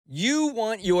You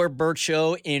want your Burt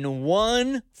Show in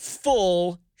one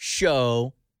full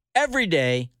show every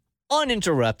day,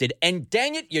 uninterrupted, and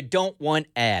dang it, you don't want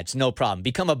ads. No problem.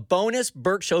 Become a bonus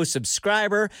Burt Show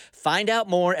subscriber. Find out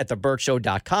more at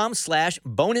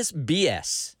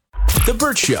theburtshow.com/bonusbs. The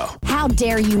Burt Show. How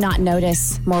dare you not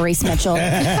notice, Maurice Mitchell?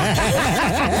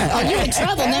 Oh, you're in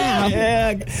trouble now.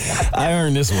 Yeah, I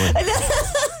earned this one.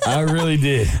 I really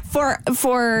did. For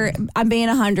I'm being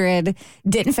 100,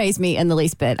 didn't faze me in the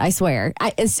least bit. I swear.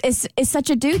 It's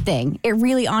such a dude thing. It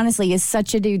really, honestly, is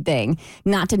such a dude thing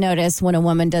not to notice when a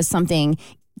woman does something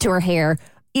to her hair,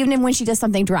 even when she does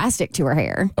something drastic to her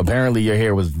hair. Apparently, your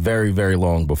hair was very, very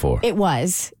long before. It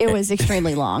was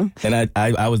extremely long. And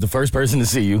I was the first person to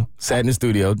see you. Sat in the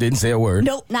studio, didn't say a word.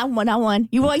 Nope, not one.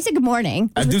 You always say good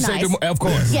morning. I do say nice. good morning, of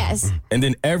course. Yes. And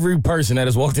then every person that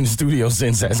has walked in the studio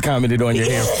since has commented on your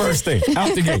hair first thing,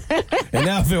 out the gate. And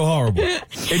now I feel horrible.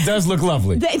 It does look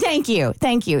lovely. Thank you.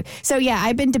 So, yeah,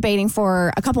 I've been debating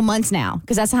for a couple months now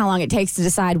because that's how long it takes to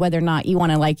decide whether or not you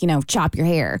want to, chop your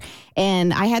hair.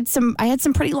 And I had some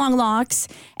pretty long locks,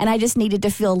 and I just needed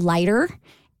to feel lighter.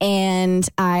 And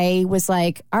I was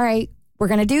like, all right, we're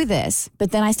going to do this. But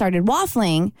then I started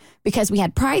waffling because we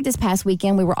had Pride this past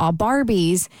weekend. We were all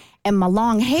Barbies, and my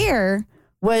long hair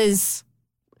was,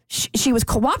 she was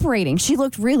cooperating. She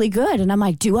looked really good. And I'm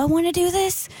like, do I want to do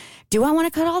this? Do I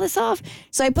want to cut all this off?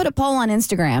 So I put a poll on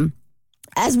Instagram,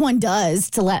 as one does,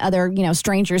 to let other,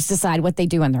 strangers decide what they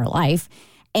do in their life.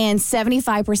 And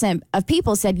 75% of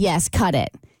people said, yes, cut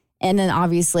it. And then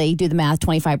obviously, do the math,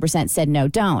 25% said, no,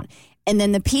 don't. And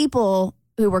then the people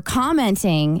who were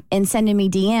commenting and sending me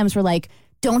DMs were like,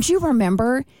 don't you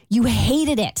remember? You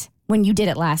hated it when you did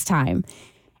it last time.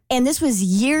 And this was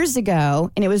years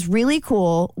ago, and it was really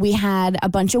cool. We had a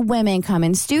bunch of women come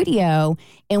in studio,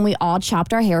 and we all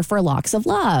chopped our hair for Locks of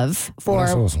Love for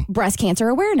awesome. breast cancer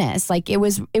awareness. Like, it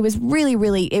was really,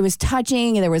 really, it was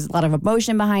touching, and there was a lot of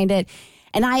emotion behind it.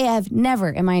 And I have never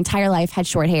in my entire life had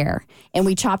short hair. And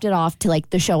we chopped it off to like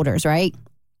the shoulders, right?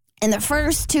 And the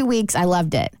first 2 weeks, I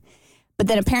loved it. But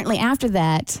then apparently after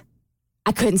that,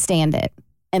 I couldn't stand it.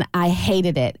 And I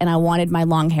hated it. And I wanted my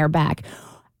long hair back.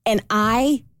 And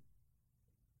I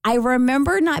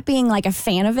remember not being like a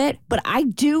fan of it, but I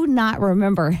do not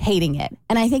remember hating it.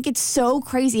 And I think it's so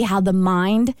crazy how the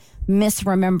mind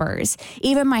misremembers.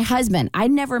 Even my husband, I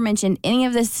never mentioned any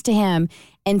of this to him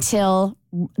until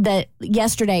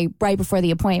yesterday, right before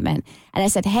the appointment. And I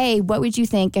said, hey, what would you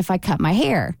think if I cut my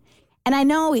hair? And I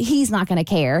know he's not going to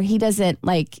care. He doesn't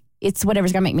it's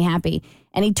whatever's going to make me happy.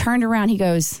 And he turned around, he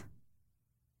goes,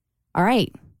 all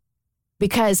right,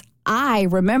 because I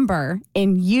remember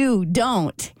and you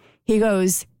don't. He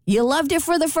goes, you loved it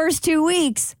for the first 2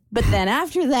 weeks, but then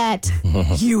after that,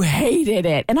 you hated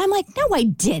it. And I'm like, no, I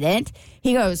didn't.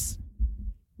 He goes,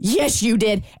 yes, you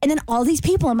did. And then all these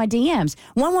people in my DMs.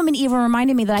 One woman even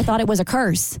reminded me that I thought it was a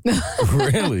curse.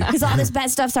 Really? Because all this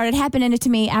bad stuff started happening to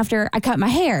me after I cut my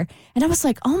hair. And I was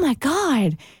like, oh my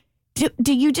God.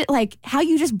 Do you just how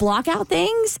you just block out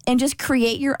things and just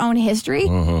create your own history?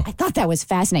 Uh-huh. I thought that was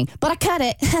fascinating, but I cut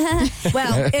it.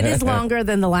 Well, it is longer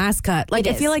than the last cut.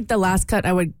 I feel like the last cut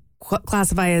I would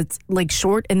classify as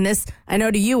short, and this, I know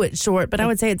to you it's short, but I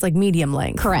would say it's medium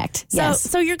length. Correct. Yes.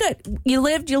 So you're good. You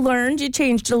lived, you learned, you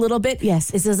changed a little bit. Yes.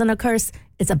 This isn't a curse.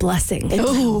 It's a blessing.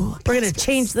 Ooh, we're going to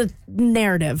change the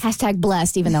narrative.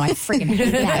 #blessed, even though I freaking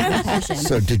hate that.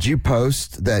 So did you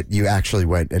post that you actually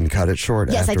went and cut it short?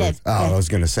 Yes, afterwards? I did. Oh, I was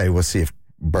going to say, we'll see if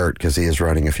Burt, because he is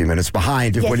running a few minutes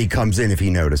behind, when he comes in, if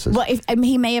he notices. Well,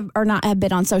 he may have or not have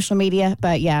been on social media,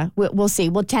 but yeah, we'll see.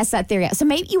 We'll test that theory out. So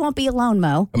maybe you won't be alone,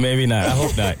 Mo. Maybe not. I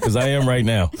hope not, because I am right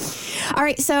now. All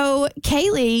right. So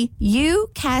Kaylee, you,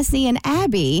 Cassie, and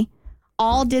Abby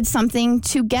all did something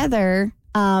together.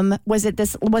 Was it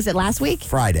last week?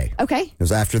 Friday. Okay. It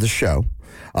was after the show.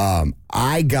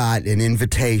 I got an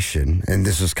invitation, and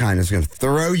this is kind of going to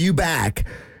throw you back,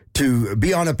 to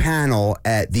be on a panel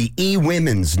at the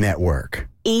E-Women's Network.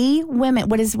 E-Women.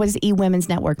 What does E-Women's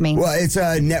Network mean? Well, it's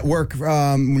a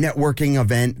networking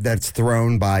event that's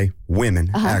thrown by women,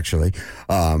 actually.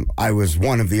 I was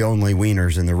one of the only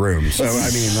wieners in the room. So, I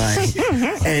mean,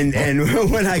 and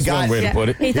when I got... One way to put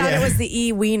it. He thought it was the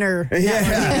E-Wiener.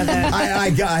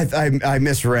 I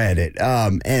misread it.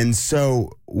 And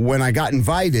so when I got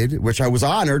invited, which I was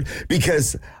honored,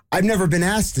 because I've never been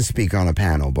asked to speak on a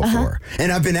panel before. And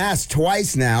I've been asked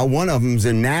twice now. One of them's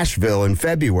in Nashville in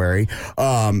February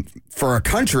for a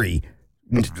country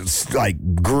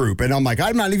like group, and I'm like,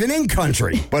 I'm not even in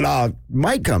country, but I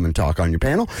might come and talk on your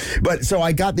panel. But so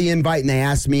I got the invite, and they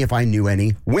asked me if I knew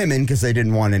any women because they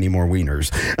didn't want any more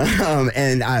wieners.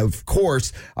 And of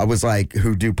course, I was like,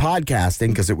 who do podcasting,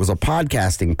 because it was a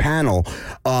podcasting panel.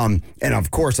 And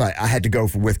of course, I had to go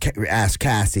ask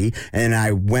Cassie, and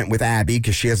I went with Abby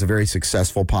because she has a very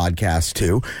successful podcast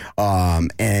too.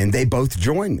 And they both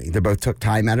joined me. They both took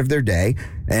time out of their day,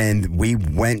 and we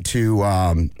went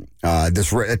to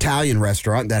this Italian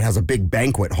restaurant that has a big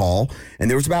banquet hall, and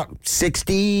there was about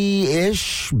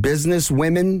 60-ish business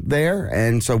women there,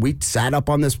 and so we sat up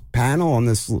on this panel in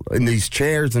these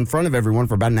chairs in front of everyone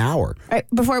for about an hour. All right,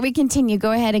 before we continue,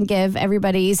 go ahead and give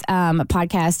everybody's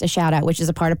podcast a shout out, which is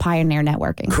a part of Pioneer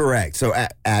Networking. Correct. So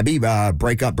Abby,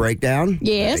 Breakup Breakdown.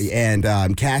 Yes.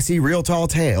 And Cassie, Real Tall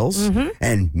Tales.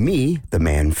 And me, the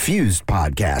Man Fused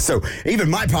podcast. So even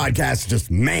my podcast is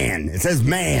just man. It says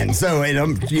man. So and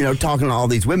I'm talking to all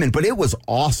these women, but it was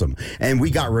awesome. And we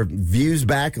got reviews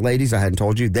back, ladies. I hadn't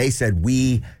told you. They said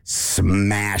we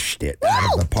smashed it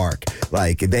out of the park.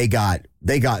 Like they got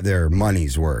their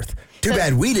money's worth. Too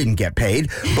bad we didn't get paid,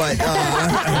 but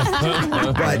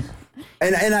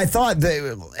and I thought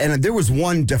and there was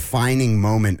one defining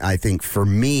moment, I think, for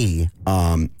me,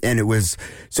 and it was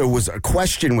a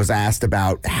question was asked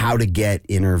about how to get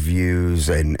interviews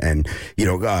and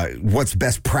what's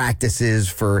best practices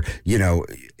for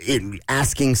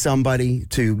asking somebody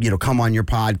to come on your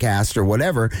podcast or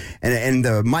whatever, and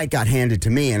the mic got handed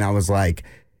to me, and I was like,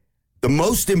 the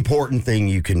most important thing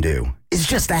you can do is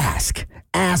just ask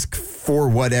for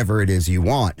whatever it is you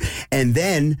want. And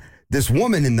then this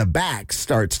woman in the back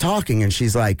starts talking, and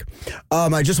she's like,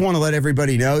 I just want to let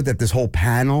everybody know that this whole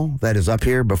panel that is up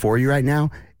here before you right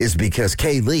now is because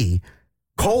Kay Lee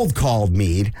cold called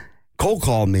me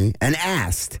and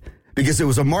asked, because it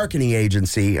was a marketing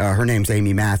agency. Her name's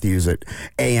Amy Matthews at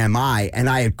AMI, and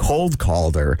I had cold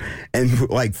called her. And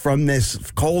like from this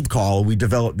cold call, we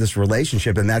developed this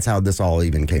relationship, and that's how this all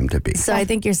even came to be. So I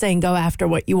think you're saying go after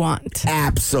what you want.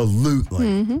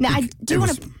 Absolutely. Now, I do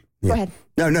want to... Go ahead.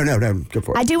 No, go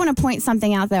for it. I do want to point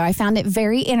something out, though. I found it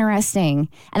very interesting,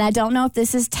 and I don't know if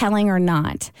this is telling or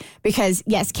not, because,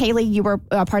 yes, Kaylee, you were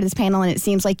a part of this panel, and it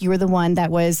seems like you were the one that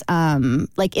was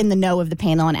like in the know of the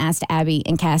panel and asked Abby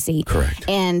and Cassie. Correct.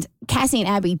 And Cassie and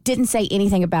Abby didn't say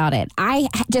anything about it. I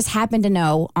just happened to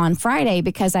know on Friday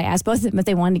because I asked both of them if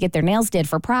they wanted to get their nails did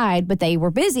for Pride, but they were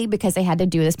busy because they had to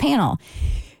do this panel.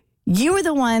 You were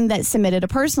the one that submitted a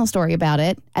personal story about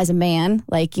it as a man,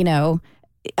 like,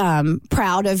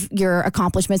 proud of your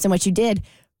accomplishments and what you did.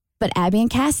 But Abby and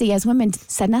Cassie, as women,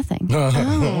 said nothing.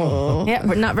 Yeah,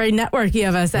 we're not very networky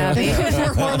of us, Abby.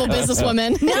 We're horrible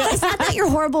businesswomen. No, it's not that you're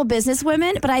horrible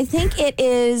businesswomen, but I think it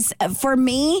is, for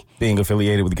me... Being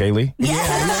affiliated with Kaylee?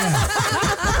 Yeah.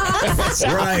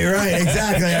 Right,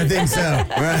 exactly. I think so.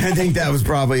 Right, I think that was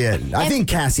probably it. I think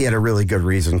Cassie had a really good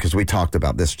reason, because we talked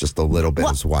about this just a little bit,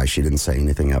 as why she didn't say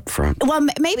anything up front. Well,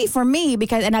 maybe for me,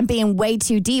 because, and I'm being way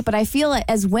too deep, but I feel it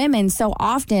as women so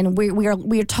often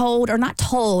we're told, or not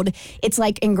told, it's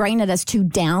like ingrained in us to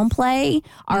downplay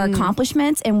our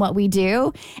accomplishments and what we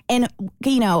do. And,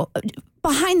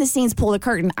 behind the scenes, pull the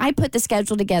curtain. I put the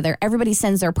schedule together. Everybody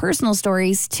sends their personal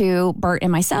stories to Bert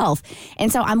and myself.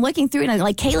 And so I'm looking through, and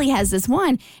like Kaylee has this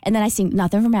one, and then I see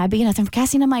nothing from Abby, nothing from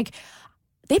Cassie, and I'm like,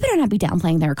 they better not be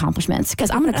downplaying their accomplishments,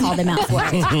 because I'm going to call them out for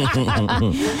it.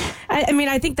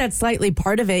 I think that's slightly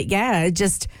part of it. Yeah,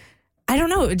 I don't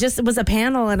know. It was a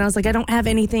panel, and I was like, I don't have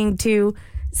anything to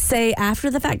say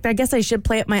after the fact. I guess I should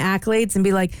play up my accolades and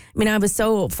be like, I was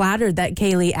so flattered that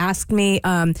Kaylee asked me.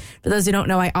 For those who don't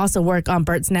know, I also work on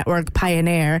Bert's network,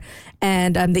 Pioneer,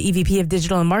 and I'm the EVP of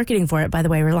digital and marketing for it. By the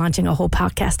way, we're launching a whole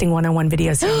podcasting 101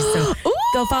 video series, so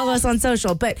go follow us on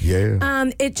social. But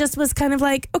it just was kind of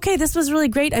like, okay, this was really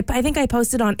great. I think I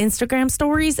posted on Instagram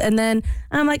stories, and then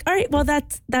I'm like, all right, well,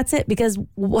 that's it, because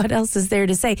what else is there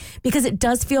to say? Because it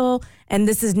does feel, and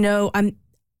this is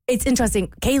it's interesting.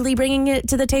 Kaylee bringing it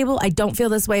to the table, I don't feel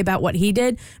this way about what he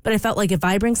did, but I felt like if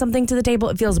I bring something to the table,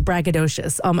 it feels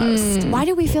braggadocious almost. Why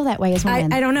do we feel that way as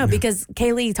women? I don't know, because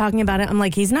Kaylee talking about it, I'm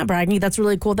like, he's not bragging. That's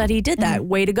really cool that he did that.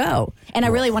 Way to go. And I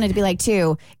really wanted to be like,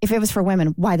 too, if it was for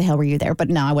women, why the hell were you there? But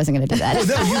no, I wasn't going to do that.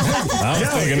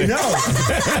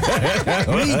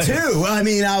 Me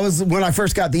too. When I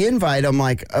first got the invite, I'm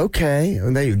like, okay.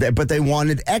 But they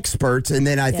wanted experts, and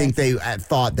then I think they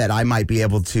thought that I might be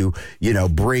able to,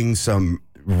 bring some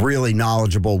really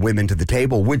knowledgeable women to the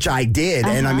table, which I did.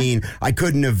 And I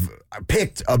couldn't have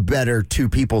picked a better two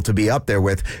people to be up there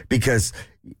with, because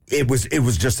it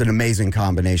was just an amazing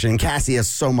combination. And Cassie has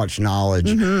so much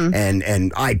knowledge,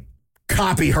 and I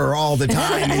copy her all the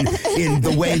time in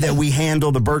the way that we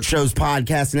handle the Burt Show's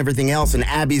podcast and everything else. And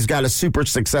Abby's got a super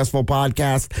successful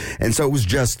podcast. And so it was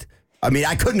just, I mean,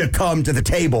 I couldn't have come to the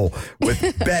table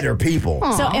with better people.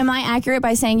 So am I accurate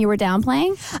by saying you were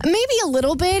downplaying? Maybe a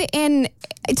little bit. And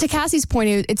to Cassie's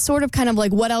point, it's sort of kind of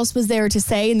like what else was there to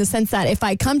say, in the sense that if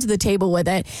I come to the table with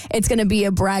it, it's going to be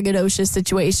a braggadocious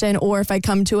situation. Or if I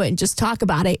come to it and just talk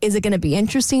about it, is it going to be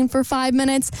interesting for 5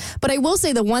 minutes? But I will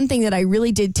say the one thing that I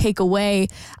really did take away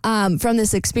from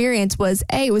this experience was,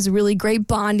 it was a really great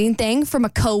bonding thing from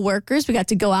coworkers. We got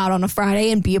to go out on a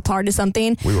Friday and be a part of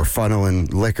something. We were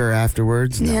funneling liquor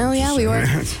afterwards. Yeah, we were.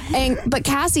 But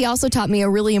Cassie also taught me a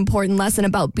really important lesson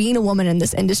about being a woman in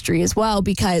this industry as well,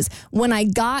 because when I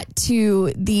got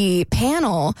to the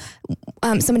panel,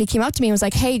 somebody came up to me and was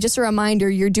like, hey, just a reminder,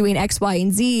 you're doing X, Y,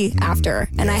 and Z after.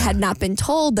 And I had not been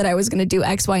told that I was going to do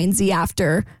X, Y, and Z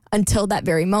after until that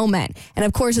very moment. And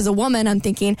of course, as a woman, I'm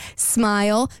thinking,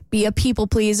 smile, be a people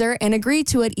pleaser, and agree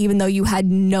to it, even though you had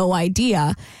no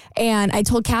idea. And I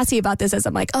told Cassie about this as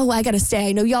I'm like, oh, I got to stay.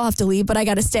 I know y'all have to leave, but I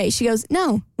got to stay. She goes,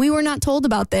 no, we were not told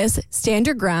about this. Stand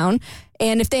your ground.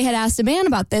 And if they had asked a man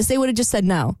about this, they would have just said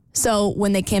no. So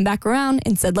when they came back around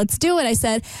and said, let's do it, I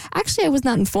said, actually, I was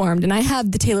not informed. And I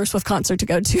have the Taylor Swift concert to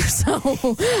go to, so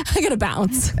I got to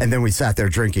bounce. And then we sat there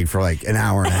drinking for like an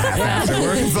hour and a half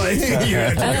afterwards. Like, you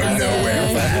had to go nowhere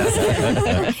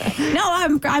fast.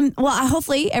 No, well,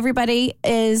 hopefully everybody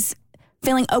is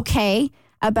feeling okay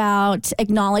about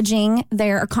acknowledging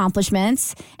their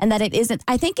accomplishments, and that it isn't,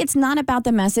 I think it's not about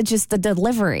the message, it's the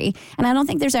delivery. And I don't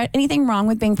think there's anything wrong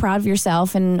with being proud of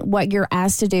yourself and what you're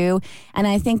asked to do. And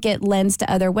I think it lends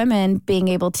to other women being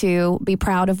able to be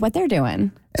proud of what they're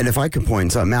doing. And if I could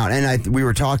point something out, and we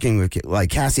were talking with, like,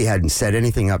 Cassie hadn't said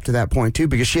anything up to that point too,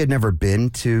 because she had never been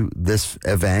to this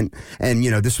event. And,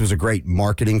 this was a great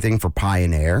marketing thing for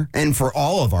Pioneer and for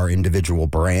all of our individual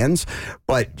brands.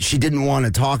 But she didn't want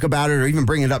to talk about it or even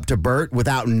bring it up to Burt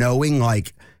without knowing,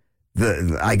 like,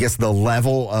 the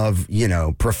level of,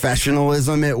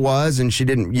 professionalism it was. And she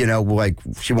didn't,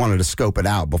 she wanted to scope it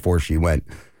out before she went,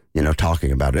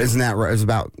 talking about it. Isn't that right? Is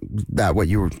about that what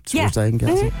you were saying,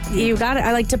 Cassie? Mm-hmm. You got it.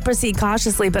 I like to proceed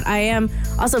cautiously, but I am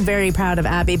also very proud of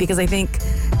Abby, because I think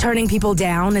turning people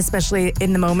down, especially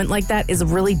in the moment like that, is a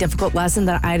really difficult lesson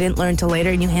that I didn't learn till later,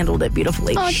 and you handled it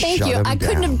beautifully. Oh, thank you. I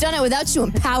couldn't have done it without you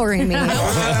empowering me. I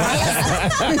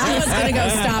was going to go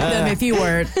stop them if you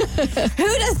weren't.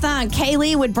 Who'd have thought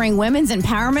Kaylee would bring women's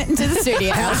empowerment into the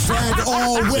studio? Hashtag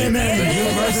all women.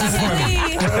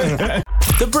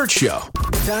 The Burt Show.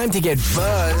 Time to get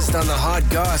buzzed on the hot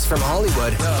goss from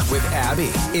Hollywood with Abby.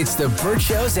 It's the Burt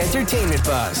Show's entertainment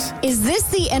buzz. Is this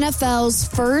the NFL's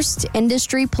first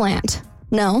industry plant?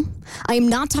 No, I am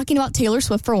not talking about Taylor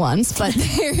Swift for once, but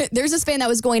there's this fan that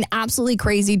was going absolutely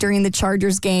crazy during the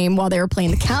Chargers game while they were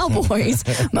playing the Cowboys.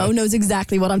 Mo knows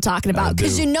exactly what I'm talking about,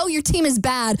 because your team is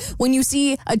bad when you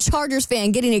see a Chargers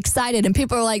fan getting excited and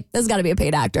people are like, this has got to be a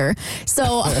paid actor. So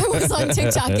I was on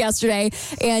TikTok yesterday,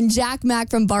 and Jack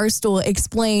Mack from Barstool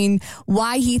explained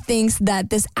why he thinks that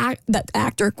that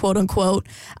actor, quote unquote,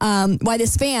 why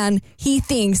this fan he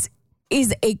thinks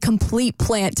is a complete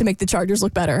plant to make the Chargers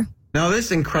look better. Now,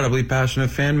 this incredibly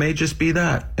passionate fan may just be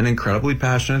that, an incredibly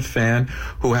passionate fan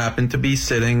who happened to be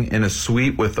sitting in a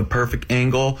suite with the perfect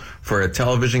angle for a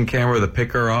television camera to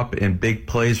pick her up in big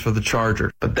plays for the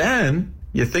Chargers. But then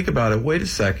you think about it, wait a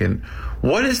second,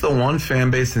 what is the one fan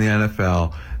base in the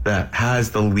NFL that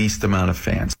has the least amount of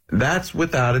fans? That's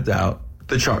without a doubt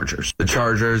the Chargers. The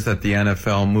Chargers that the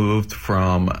NFL moved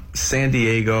from San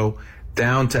Diego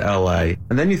down to LA.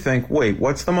 And then you think, wait,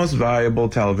 what's the most valuable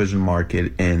television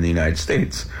market in the United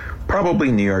States?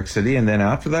 Probably New York City, and then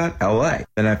after that, LA.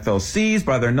 The NFL sees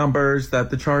by their numbers that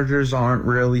the Chargers aren't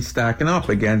really stacking up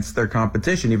against their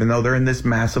competition, even though they're in this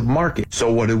massive market.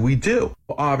 So what do?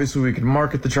 Well, obviously, we could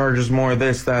market the Chargers more,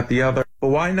 this, that, the other. But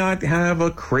why not have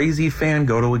a crazy fan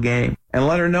go to a game and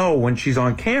let her know when she's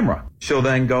on camera? She'll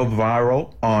then go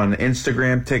viral on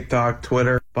Instagram, TikTok,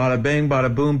 Twitter. Bada bing,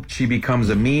 bada boom, she becomes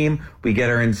a meme. We get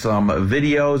her in some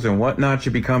videos and whatnot. She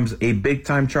becomes a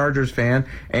big-time Chargers fan,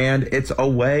 and it's a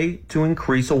way to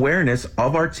increase awareness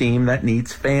of our team that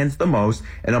needs fans the most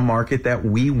in a market that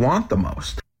we want the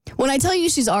most. When I tell you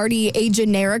she's already a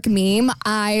generic meme,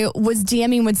 I was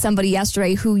DMing with somebody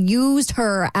yesterday who used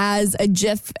her as a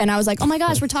GIF, and I was like, oh my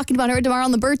gosh, we're talking about her tomorrow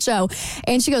on The Burt Show.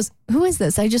 And she goes, who is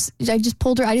this? I just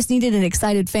pulled her. I just needed an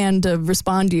excited fan to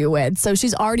respond to you with. So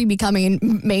she's already becoming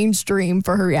mainstream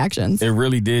for her reactions. It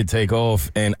really did take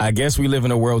off. And I guess we live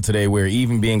in a world today where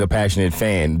even being a passionate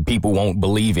fan, people won't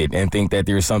believe it and think that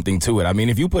there's something to it. I mean,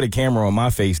 if you put a camera on my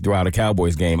face throughout a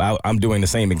Cowboys game, I'm doing the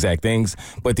same exact things.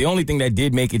 But the only thing that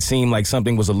did make it seemed like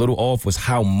something was a little off was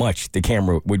how much the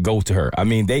camera would go to her. I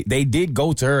mean, they did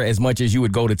go to her as much as you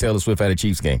would go to Taylor Swift at a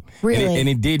Chiefs game. Really? And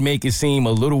it did make it seem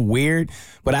a little weird,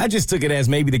 but I just took it as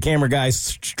maybe the camera guys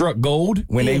struck gold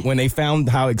when they found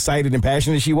how excited and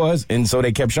passionate she was, and so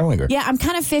they kept showing her. Yeah, I'm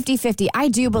kind of 50-50. I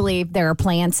do believe there are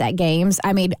plants at games.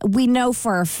 I mean, we know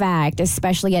for a fact,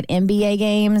 especially at NBA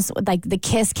games, like the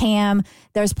kiss cam,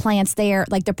 there's plants there.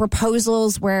 Like the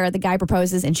proposals where the guy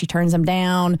proposes and she turns him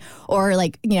down, or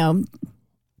like,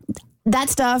 that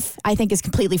stuff I think is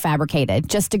completely fabricated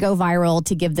just to go viral,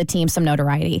 to give the team some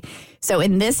notoriety. So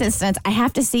in this instance, I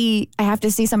have to see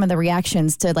some of the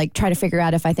reactions to like try to figure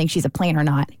out if I think she's a plant or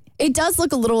not. It does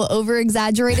look a little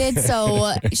over-exaggerated.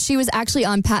 So she was actually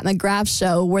on Pat McGrath's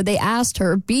show where they asked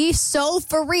her, be so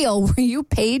for real, were you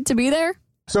paid to be there?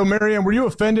 So, Marianne, were you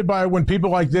offended by when people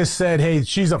like this said, hey,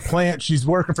 she's a plant, she's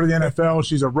working for the NFL,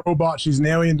 she's a robot, she's an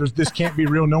alien, this can't be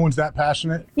real, no one's that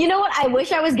passionate? You know what? I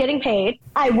wish I was getting paid.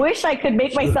 I wish I could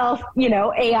make myself,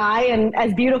 AI and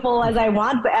as beautiful as I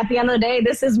want. But at the end of the day,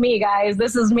 this is me, guys.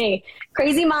 This is me.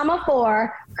 Crazy Mama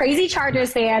 4, crazy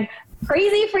Chargers fan,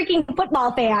 crazy freaking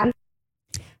football fan.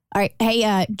 All right.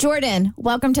 Hey, Jordan,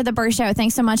 welcome to the Burt Show.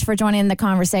 Thanks so much for joining the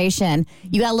conversation.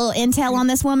 You got a little intel on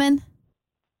this woman?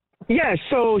 Yeah,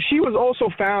 so she was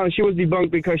also found, she was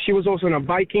debunked because she was also in a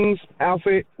Vikings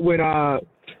outfit with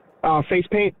face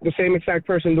paint, the same exact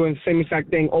person doing the same exact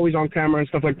thing, always on camera and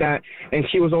stuff like that. And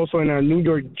she was also in a New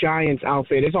York Giants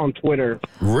outfit. It's on Twitter.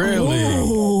 Really?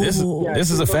 Ooh.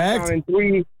 This is a fact?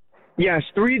 Three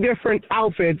different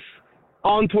outfits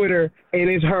on Twitter,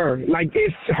 and it's her. Like,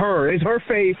 it's her. It's her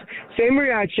face. Same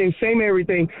reaction, same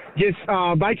everything. Just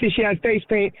Vikings, she had face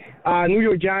paint. New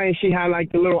York Giants, she had,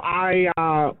 like, the little eye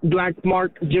black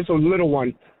mark, just a little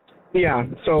one. Yeah,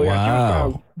 so yeah, she was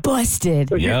found. Busted.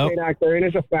 So she's an actor, and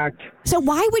it's a fact. So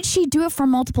why would she do it for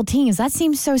multiple teams? That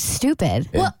seems so stupid.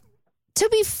 Yeah. Well, to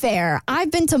be fair,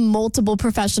 I've been to multiple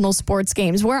professional sports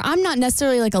games where I'm not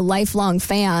necessarily like a lifelong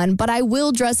fan, but I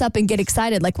will dress up and get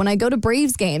excited. Like when I go to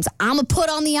Braves games, I'm going to put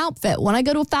on the outfit. When I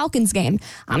go to a Falcons game,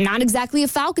 I'm not exactly a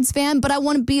Falcons fan, but I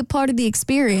want to be a part of the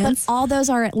experience. But all those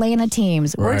are Atlanta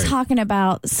teams. We're Right. talking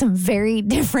about some very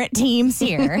different teams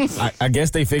here. I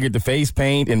guess they figured the face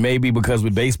paint, and maybe because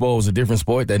with baseball it was a different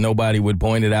sport that nobody would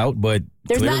point it out, but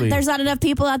There's not enough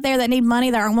people out there that need money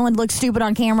that aren't willing to look stupid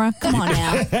on camera. Come on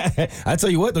now. I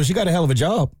tell you what, though, she got a hell of a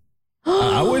job.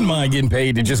 I wouldn't mind getting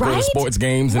paid to just go to Right? sports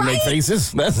games and make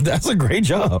faces. That's a great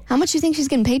job. How much do you think she's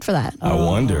getting paid for that? I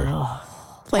wonder.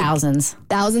 Like, Thousands.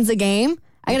 Thousands a game?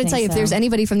 I got to think tell you, if so. there's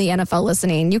anybody from the NFL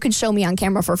listening, you can show me on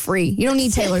camera for free. You don't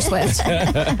need Taylor Swift.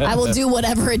 I will do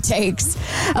whatever it takes.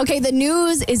 Okay, the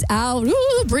news is out.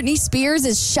 Ooh, Britney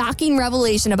Spears' shocking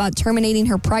revelation about terminating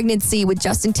her pregnancy with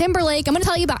Justin Timberlake. I'm going to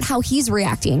tell you about how he's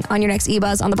reacting on your next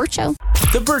eBuzz on The Burt Show.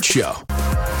 The Burt Show.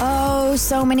 Oh,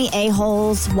 so many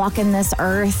a-holes walking this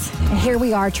earth. And here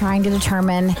we are trying to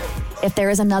determine if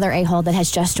there is another a-hole that has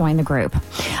just joined the group.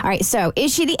 All right, so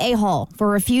is she the a-hole for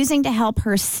refusing to help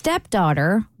her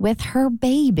stepdaughter with her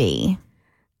baby?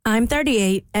 I'm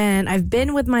 38, and I've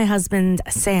been with my husband,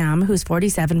 Sam, who's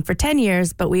 47, for 10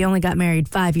 years, but we only got married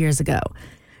 5 years ago.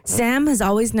 Sam has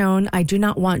always known I do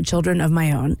not want children of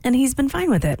my own, and he's been fine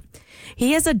with it.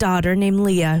 He has a daughter named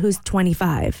Leah, who's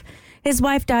 25. His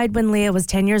wife died when Leah was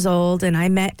 10 years old, and I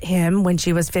met him when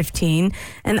she was 15,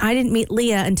 and I didn't meet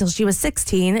Leah until she was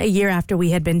 16, a year after we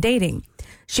had been dating.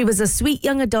 She was a sweet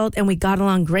young adult, and we got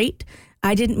along great.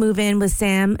 I didn't move in with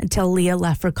Sam until Leah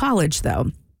left for college,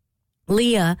 though.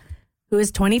 Leah, who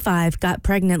is 25, got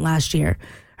pregnant last year.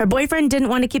 Her boyfriend didn't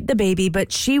want to keep the baby,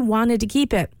 but she wanted to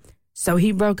keep it, so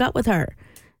he broke up with her.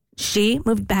 She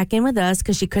moved back in with us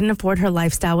because she couldn't afford her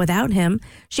lifestyle without him.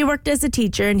 She worked as a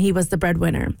teacher, and he was the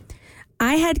breadwinner.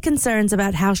 I had concerns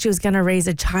about how she was going to raise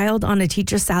a child on a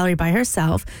teacher's salary by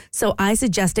herself, so I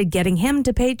suggested getting him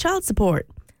to pay child support.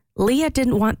 Leah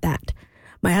didn't want that.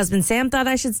 My husband Sam thought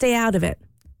I should stay out of it.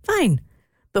 Fine.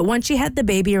 But once she had the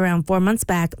baby around 4 months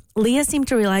back, Leah seemed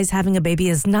to realize having a baby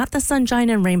is not the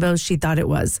sunshine and rainbows she thought it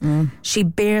was. She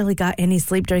barely got any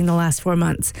sleep during the last 4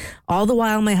 months. All the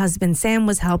while, my husband Sam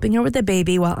was helping her with the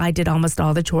baby while I did almost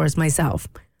all the chores myself.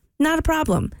 Not a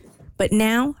problem. But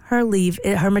now her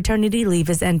maternity leave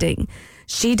is ending.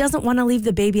 She doesn't want to leave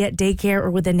the baby at daycare or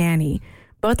with a nanny.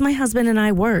 Both my husband and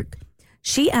I work.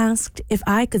 She asked if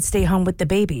I could stay home with the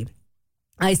baby.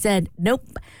 I said, nope.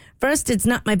 First, it's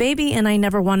not my baby, and I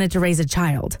never wanted to raise a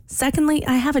child. Secondly,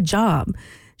 I have a job.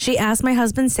 She asked my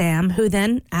husband, Sam, who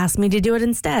then asked me to do it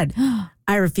instead.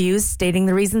 I refused, stating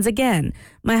the reasons again.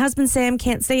 My husband, Sam,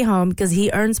 can't stay home because he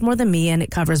earns more than me and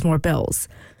it covers more bills.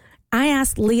 I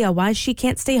asked Leah why she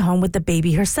can't stay home with the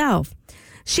baby herself.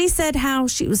 She said how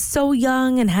she was so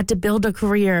young and had to build a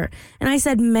career. And I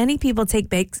said many people take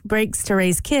breaks to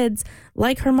raise kids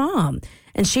like her mom.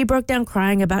 And she broke down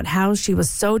crying about how she was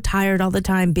so tired all the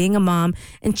time being a mom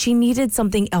and she needed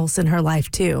something else in her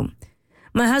life too.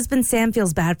 My husband Sam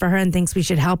feels bad for her and thinks we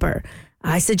should help her.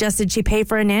 I suggested she pay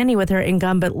for a nanny with her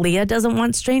income, but Leah doesn't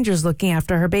want strangers looking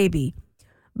after her baby.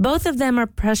 Both of them are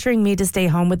pressuring me to stay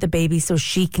home with the baby so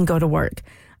she can go to work.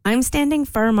 I'm standing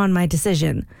firm on my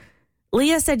decision.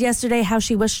 Leah said yesterday how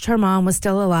she wished her mom was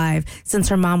still alive since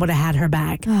her mom would have had her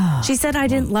back. She said I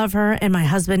didn't love her and my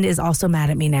husband is also mad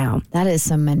at me now. That is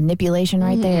some manipulation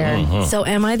right there. So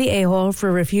am I the a-hole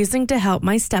for refusing to help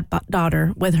my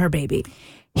stepdaughter with her baby?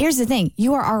 Here's the thing.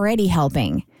 You are already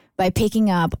helping by picking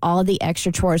up all the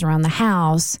extra chores around the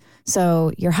house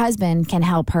so your husband can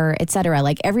help her, etc.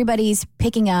 Like everybody's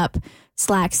picking up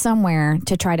slack somewhere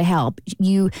to try to help.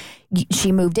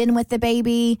 She moved in with the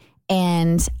baby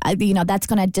and, that's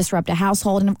going to disrupt a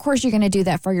household. And of course, you're going to do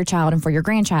that for your child and for your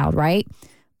grandchild, right?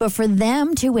 But for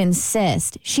them to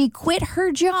insist she quit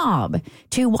her job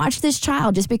to watch this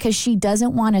child just because she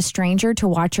doesn't want a stranger to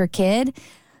watch her kid,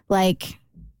 like,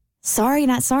 sorry,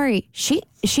 not sorry. She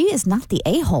is not the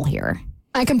a-hole here.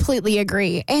 I completely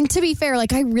agree. And to be fair,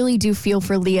 I really do feel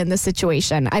for Leah in this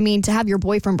situation. I mean, to have your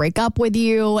boyfriend break up with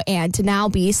you and to now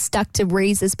be stuck to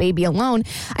raise this baby alone,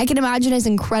 I can imagine is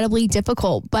incredibly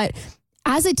difficult. But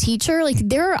as a teacher,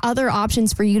 there are other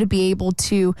options for you to be able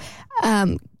to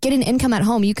get an income at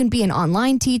home. You can be an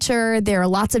online teacher. There are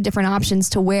lots of different options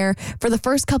to where for the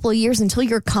first couple of years until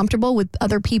you're comfortable with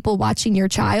other people watching your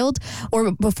child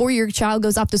or before your child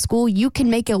goes off to school, you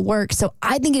can make it work. So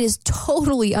I think it is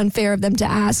totally unfair of them to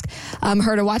ask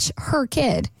her to watch her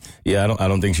kid. Yeah, I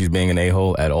don't think she's being an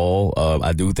a-hole at all.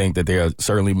 I do think that they are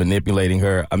certainly manipulating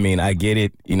her. I mean, I get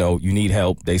it. You need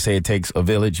help. They say it takes a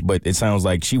village, but it sounds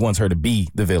like she wants her to be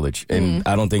the village. And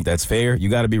I don't think that's fair. You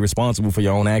got to be responsible for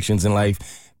your own actions in life.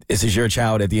 This is your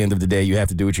child at the end of the day. You have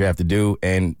to do what you have to do.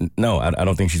 And no, I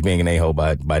don't think she's being an a-hole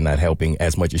by not helping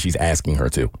as much as she's asking her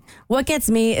to. What gets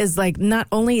me is not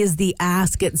only is the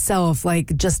ask itself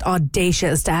just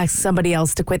audacious to ask somebody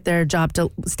else to quit their job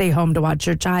to stay home to watch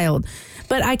your child,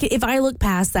 but if I look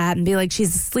past that and be like,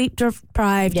 she's a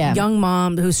sleep-deprived young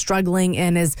mom who's struggling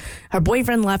and her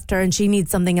boyfriend left her and she needs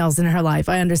something else in her life.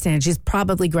 I understand. She's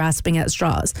probably grasping at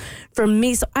straws. For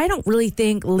me, so I don't really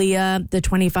think Leah, the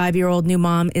 25-year-old new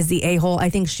mom, is the a-hole. I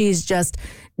think she's just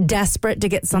desperate to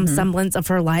get some semblance of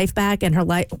her life back, and her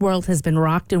world has been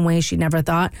rocked in ways she never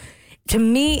thought. To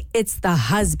me, it's the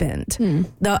husband,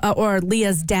 or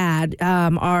Leah's dad,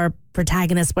 our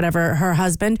protagonist, whatever, her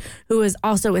husband, who is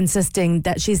also insisting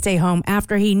that she stay home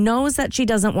after he knows that she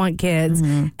doesn't want kids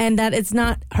and that it's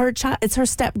not her child, it's her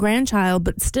step-grandchild,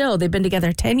 but still, they've been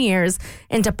together 10 years.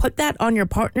 And to put that on your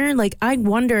partner, I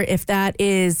wonder if that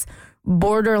is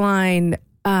borderline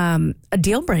a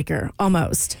deal breaker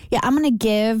almost. Yeah, I'm going to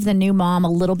give the new mom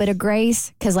a little bit of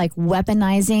grace because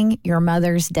weaponizing your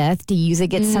mother's death to use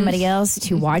against somebody else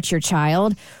to watch your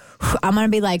child. I'm going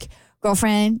to be like,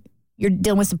 girlfriend, you're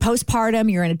dealing with some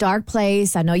postpartum. You're in a dark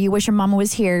place. I know you wish your mama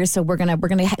was here, so we're gonna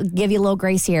give you a little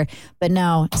grace here. But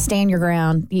no, stand your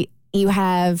ground. You're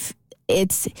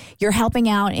helping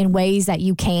out in ways that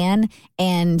you can,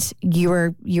 and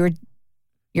you're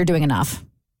doing enough.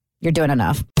 You're doing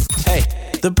enough. Hey,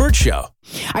 The Bert Show. All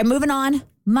right, moving on.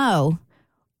 Mo,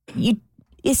 it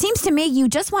seems to me you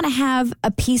just want to have a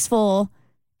peaceful,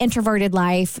 introverted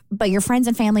life, but your friends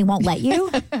and family won't let you.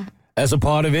 As a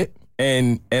part of it.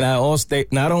 And I also,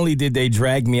 not only did they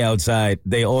drag me outside,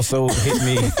 they also hit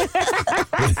me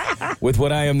with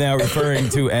what I am now referring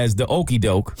to as the okie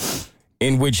doke,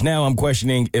 in which now I'm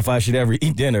questioning if I should ever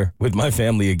eat dinner with my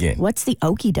family again. What's the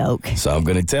okie doke? So I'm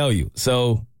going to tell you.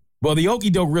 Well, the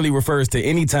okie doke really refers to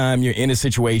any time you're in a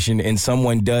situation and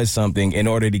someone does something in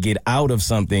order to get out of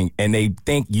something and they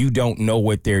think you don't know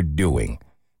what they're doing.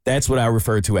 That's what I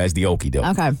refer to as the okie doke.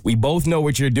 Okay. We both know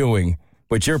what you're doing,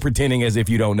 but you're pretending as if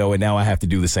you don't know, and now I have to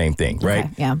do the same thing, right?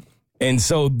 Okay, yeah. And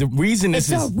so the reason this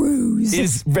is a ruse.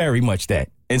 Is very much that.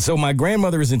 And so my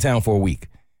grandmother is in town for a week,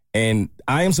 and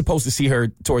I am supposed to see her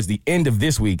towards the end of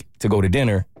this week to go to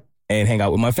dinner and hang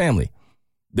out with my family.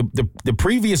 The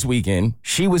previous weekend,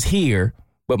 she was here,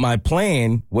 but my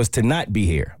plan was to not be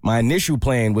here. My initial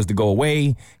plan was to go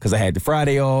away because I had the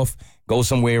Friday off, go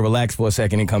somewhere, relax for a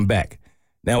second, and come back.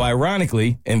 Now,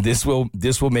 ironically, and this will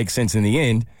make sense in the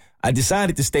end, I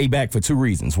decided to stay back for two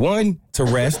reasons. One, to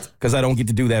rest, because I don't get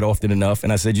to do that often enough.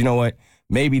 And I said, you know what?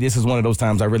 maybe this is one of those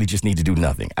times I really just need to do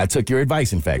nothing. I took your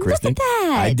advice, in fact, Kristen. Look at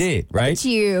that. I did, right? Look at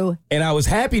you. And I was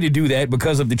happy to do that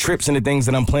because of the trips and the things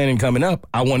that I'm planning coming up.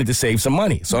 I wanted to save some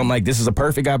money. So I'm like, this is a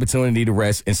perfect opportunity to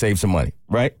rest and save some money,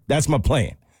 right? That's my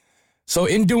plan. So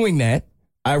in doing that,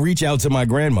 I reach out to my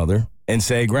grandmother and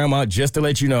say, Grandma, just to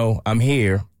let you know, I'm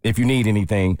here. If you need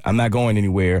anything, I'm not going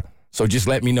anywhere. So just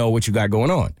let me know what you got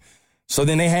going on. So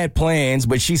then they had plans,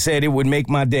 but she said it would make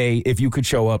my day if you could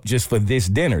show up just for this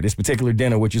dinner, this particular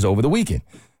dinner, which is over the weekend.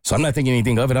 So I'm not thinking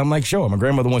anything of it. I'm like, sure, my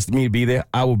grandmother wants me to be there.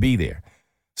 I will be there.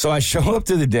 So I show up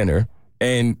to the dinner,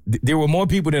 and there were more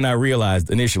people than I realized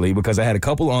initially because I had a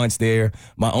couple aunts there.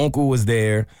 My uncle was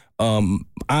there. I'm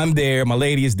there. My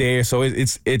lady is there. So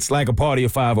it's like a party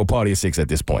of 5 or party of 6 at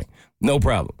this point. No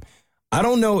problem. I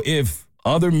don't know if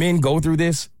other men go through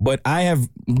this, but I have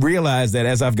realized that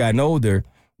as I've gotten older,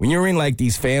 when you're in like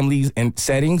these families and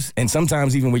settings, and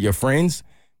sometimes even with your friends,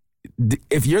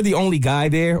 if you're the only guy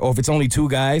there, or if it's only 2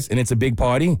 guys and it's a big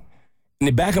party, in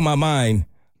the back of my mind,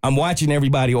 I'm watching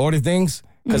everybody order things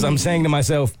because I'm saying to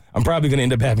myself, I'm probably going to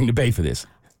end up having to pay for this.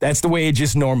 That's the way it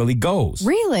just normally goes.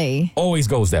 Really? Always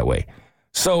goes that way.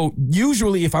 So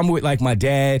usually if I'm with like my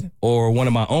dad or one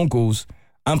of my uncles,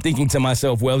 I'm thinking to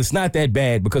myself, well, it's not that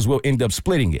bad because we'll end up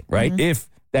splitting it, right? If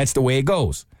that's the way it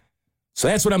goes. So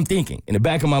that's what I'm thinking. In the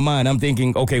back of my mind, I'm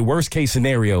thinking, okay, worst case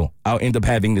scenario, I'll end up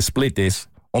having to split this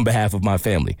on behalf of my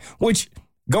family, which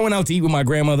going out to eat with my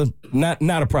grandmother, not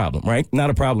a problem, right? Not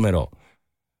a problem at all.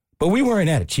 But we weren't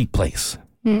at a cheap place.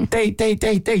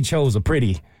 They chose a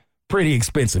pretty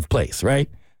expensive place, right?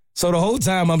 So the whole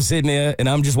time I'm sitting there and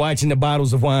I'm just watching the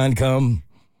bottles of wine come.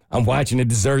 I'm watching the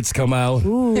desserts come out.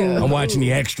 Ooh. I'm watching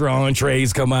the extra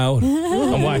entrees come out.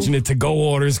 I'm watching the to-go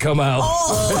orders come out.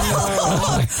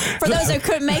 Oh. For those who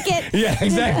couldn't make it? Yeah,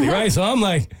 exactly, right? So I'm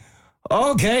like,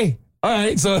 okay, all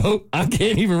right. So I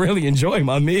can't even really enjoy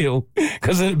my meal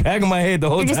because in the back of my head the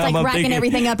whole You're just time like I'm racking thinking,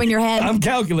 everything up in your head. I'm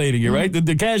calculating it, right?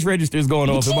 The cash register is going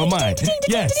off in my mind.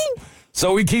 Yes.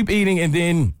 So we keep eating, and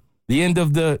then the end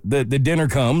of the dinner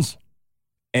comes,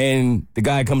 and the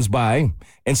guy comes by.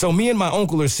 And so me and my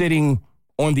uncle are sitting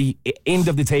on the end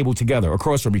of the table together,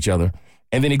 across from each other,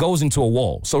 and then it goes into a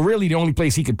wall. So really the only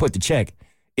place he could put the check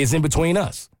is in between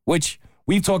us, which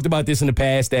we've talked about this in the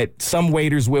past, that some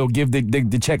waiters will give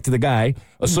the check to the guy,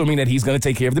 assuming that he's going to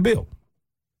take care of the bill.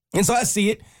 And so I see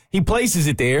it. He places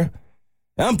it there.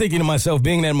 And I'm thinking to myself,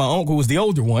 being that my uncle was the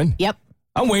older one, Yep.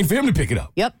 I'm waiting for him to pick it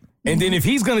up. Yep. And then if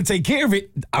he's going to take care of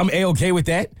it, I'm A-okay with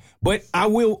that. But I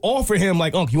will offer him,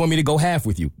 like, Uncle, you want me to go half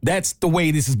with you? That's the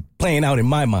way this is playing out in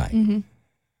my mind.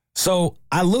 So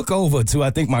I look over to,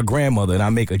 I think, my grandmother, and I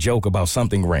make a joke about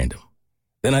something random.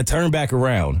 Then I turn back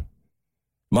around.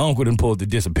 My uncle done pulled the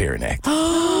disappearing act.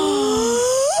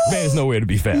 Man's nowhere to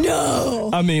be found.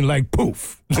 No. I mean, like,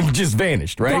 poof. Just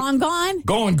vanished, right?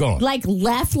 Gone? Gone. Like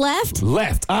left?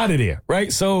 Left, out of there,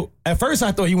 right? So at first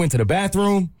I thought he went to the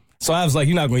bathroom. So I was like,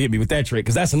 you're not going to hit me with that trick,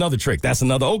 because that's another trick. That's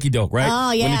another okie doke, right?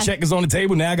 Oh, yeah. When the check is on the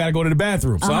table, now I got to go to the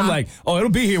bathroom. So I'm like, oh, it'll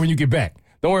be here when you get back.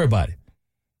 Don't worry about it.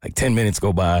 Like 10 minutes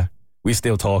go by. We're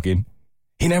still talking.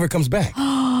 He never comes back.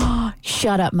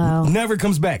 Shut up, Mo. Never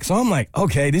comes back. So I'm like,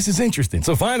 okay, this is interesting.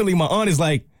 So finally my aunt is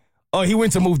like, oh, he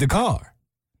went to move the car.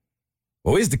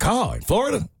 Well, where's the car? In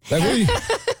Florida? Like,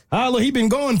 really? He been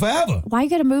gone forever. Why you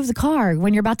got to move the car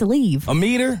when you're about to leave? A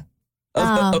meter?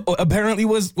 Apparently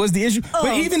was the issue.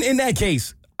 But even in that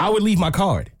case, I would leave my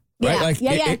card. Right?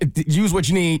 Yeah. Use what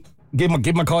you need. Give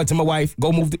my card to my wife.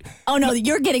 Go move. Oh, no,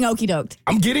 you're getting okey doked.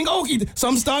 I'm getting okey. So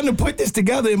I'm starting to put this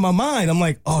together in my mind. I'm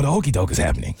like, oh, the okey doke is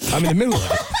happening. I'm in the middle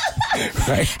of it.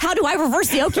 Right? How do I reverse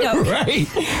the okey doke? Right.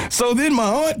 So then my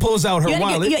aunt pulls out her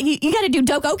wallet. You got to do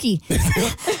doke okey.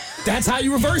 That's how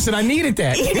you reverse it. I needed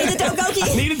that. You need the doke okey.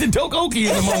 I needed the doke okey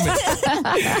in the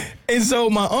moment. And so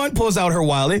my aunt pulls out her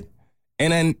wallet,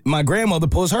 and then my grandmother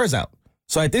pulls hers out.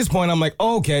 So at this point, I'm like,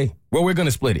 oh, okay, well, we're going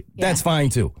to split it. Yeah. That's fine,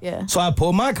 too. Yeah. So I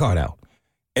pull my card out.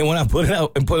 And when I put it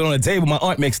out and put it on the table, my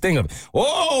aunt makes thing of it.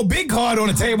 Oh, big card on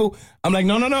the table. I'm like,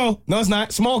 no. No, it's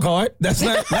not. Small card. That's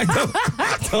not. Like,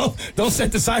 don't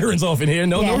set the sirens off in here.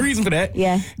 No reason for that.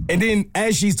 Yeah. And then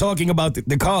as she's talking about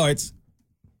the cards,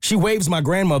 she waves my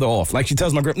grandmother off. Like she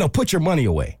tells my grandmother, no, put your money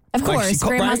away. Of course.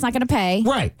 Grandma's not going to pay.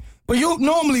 Right. But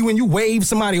normally when you wave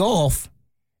somebody off,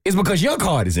 it's because your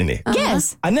card is in there.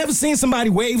 Yes. I never seen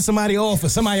somebody wave somebody off for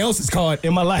somebody else's card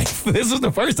in my life. This is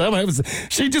the first time I ever seen.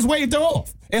 She just waved her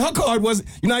off. And her card was,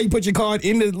 how you put your card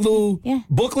in the little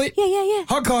booklet? Yeah.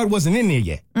 Her card wasn't in there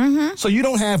yet. Mm-hmm. So you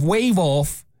don't have wave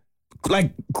off,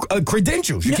 like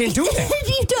credentials. You can't do that.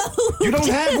 You don't. You don't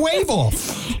have wave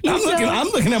off. I'm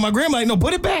looking at my grandma like, no,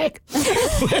 put it back. Put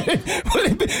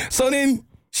it back. So then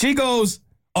she goes,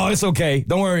 oh, it's okay.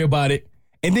 Don't worry about it.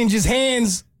 and then just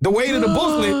hands the weight of the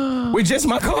booklet with just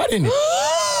my card in it.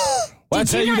 Well,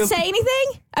 Did you not say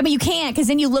anything? I mean, you can't, because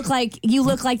then you look like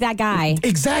that guy.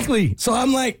 Exactly. So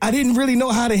I'm like, I didn't really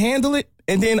know how to handle it.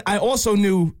 And then I also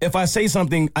knew if I say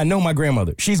something, I know my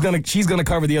grandmother. She's gonna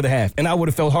cover the other half. And I would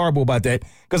have felt horrible about that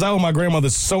because I owe my grandmother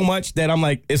so much that I'm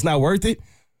like, it's not worth it.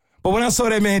 But when I saw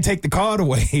that man take the card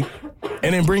away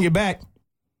and then bring it back,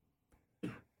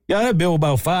 yeah, that bill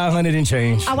about $500 and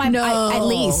change. Oh, at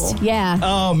least, yeah.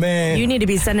 Oh, man. You need to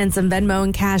be sending some Venmo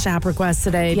and Cash App requests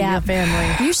today to your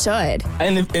family. You should.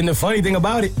 And the funny thing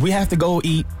about it, we have to go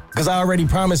eat because I already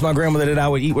promised my grandmother that I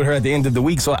would eat with her at the end of the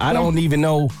week. So I don't even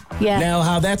know now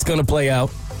how that's going to play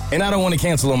out. And I don't want to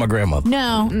cancel on my grandmother.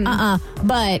 No,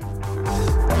 But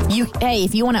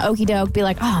if you want to okey doke, be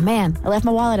like, oh man, I left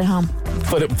my wallet at home.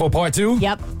 For part 2?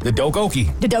 Yep. The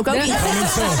Dokoki. The Dokoki.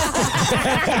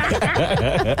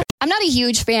 I'm not a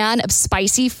huge fan of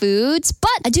spicy foods, but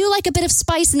I do like a bit of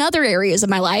spice in other areas of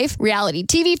my life. Reality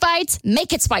TV fights,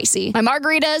 make it spicy. My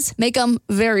margaritas, make them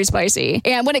very spicy.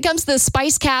 And when it comes to the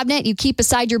spice cabinet you keep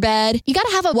beside your bed, you got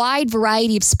to have a wide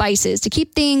variety of spices to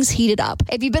keep things heated up.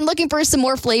 If you've been looking for some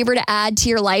more flavor to add to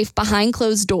your life behind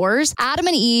closed doors, Adam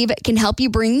and Eve can help you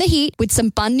bring the heat with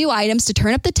some fun new items to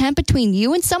turn up the temp between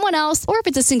you and someone else, or if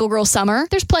it's a single girl summer,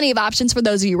 there's plenty of options for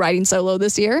those of you riding solo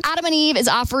this year. Adam and Eve is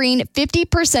offering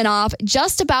 50% off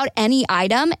just about any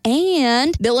item,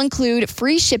 and they'll include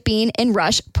free shipping and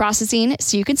rush processing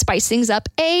so you can spice things up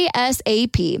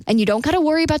ASAP. And you don't got to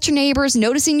worry about your neighbors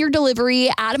noticing your delivery.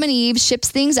 Adam and Eve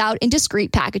ships things out in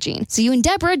discreet packaging, so you and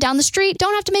Deborah down the street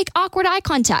don't have to make awkward eye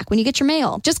contact when you get your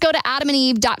mail. Just go to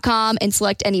adamandeve.com and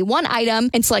select any one item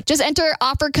and just enter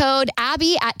offer code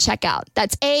Abby at checkout.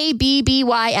 That's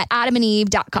ABBY at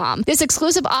adamandeve.com. This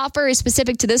exclusive offer is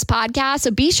specific to this podcast,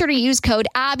 so be sure to use code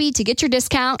Abby to get your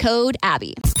discount. Code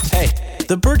Abby. Hey,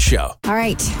 The Bert Show. All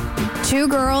right. 2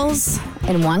 girls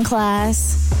in one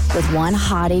class with one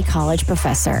hottie college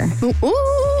professor.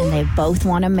 Ooh. And they both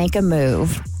want to make a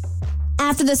move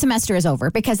after the semester is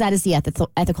over, because that is the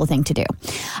ethical thing to do.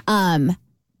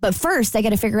 But first, they got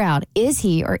to figure out, is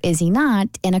he or is he not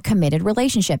in a committed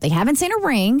relationship? They haven't seen a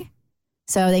ring,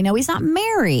 so they know he's not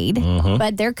married,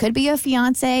 but there could be a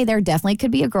fiance. There definitely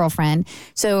could be a girlfriend.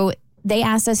 So they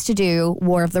asked us to do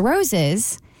War of the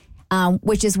Roses,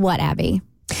 which is what, Abby?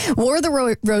 War of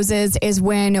the Roses is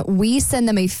when we send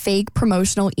them a fake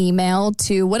promotional email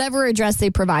to whatever address they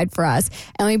provide for us.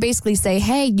 And we basically say,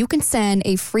 hey, you can send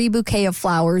a free bouquet of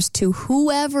flowers to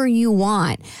whoever you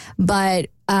want. But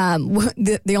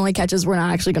the only catch is we're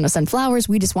not actually going to send flowers.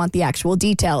 We just want the actual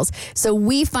details. So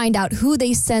we find out who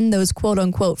they send those quote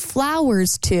unquote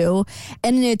flowers to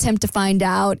in an attempt to find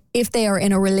out if they are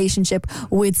in a relationship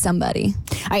with somebody.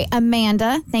 All right,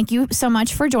 Amanda, thank you so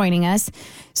much for joining us.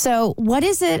 So what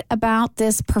is it about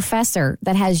this professor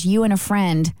that has you and a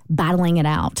friend battling it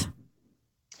out?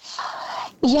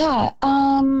 Yeah,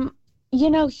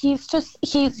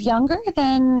 he's younger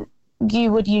than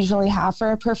you would usually have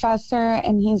for a professor,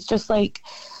 and he's just like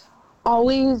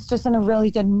always just in a really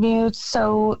good mood,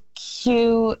 so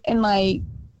cute, and like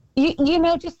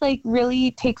just like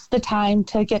really takes the time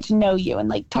to get to know you and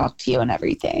like talk to you and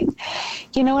everything.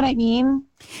 You know what I mean?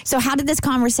 So how did this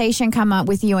conversation come up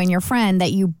with you and your friend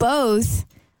that you both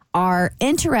are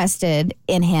interested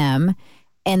in him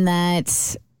and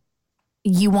that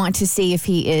you want to see if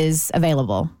he is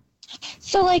available?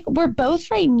 So, like, we're both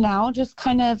right now just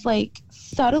kind of, like,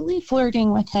 subtly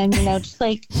flirting with him, just,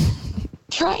 like,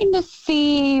 trying to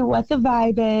see what the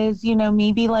vibe is,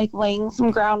 maybe, like, laying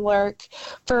some groundwork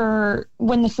for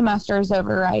when the semester is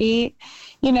over, right?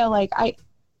 Like,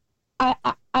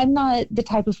 I'm not the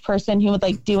type of person who would,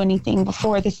 like, do anything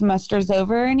before the semester is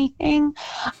over or anything.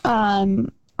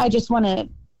 I just want to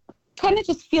kind of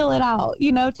just feel it out,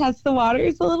 test the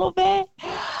waters a little bit.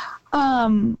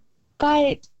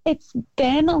 But it's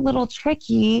been a little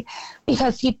tricky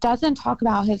because he doesn't talk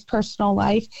about his personal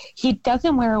life. He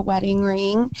doesn't wear a wedding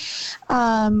ring.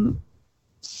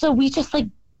 So we just like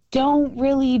don't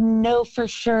really know for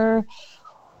sure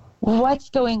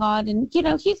what's going on. And,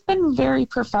 he's been very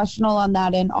professional on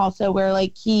that end also, where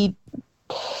like he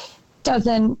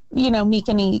doesn't, make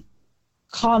any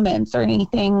comments or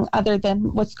anything other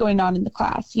than what's going on in the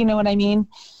class. You know what I mean?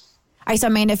 All right, so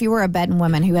Amanda, if you were a betting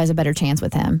woman, who has a better chance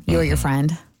with him, you or your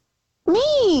friend?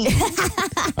 Me.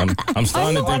 I'm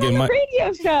starting to think it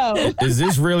radio show. Is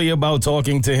this really about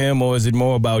talking to him, or is it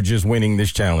more about just winning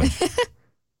this challenge?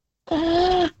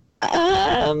 Both.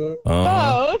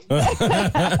 And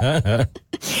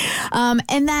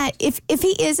that if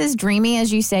he is as dreamy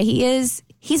as you say he is,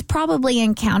 he's probably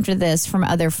encountered this from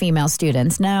other female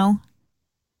students, no?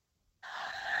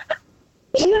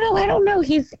 I don't know.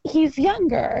 He's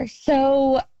younger,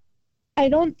 so I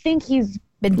don't think he's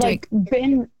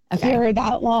been here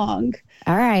that long.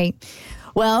 All right.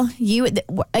 Well,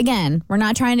 again, we're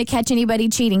not trying to catch anybody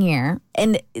cheating here.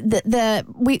 And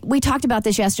we talked about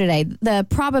this yesterday. The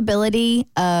probability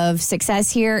of success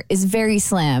here is very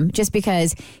slim, just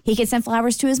because he could send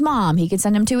flowers to his mom. He could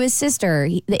send them to his sister.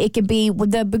 It could be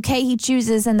the bouquet he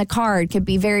chooses in the card could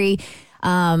be very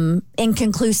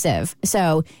inconclusive.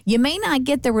 So you may not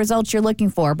get the results you're looking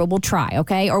for, but we'll try,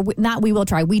 okay? Or we will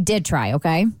try. We did try,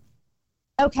 okay?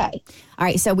 Okay. All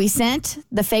right, so we sent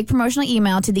the fake promotional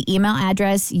email to the email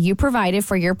address you provided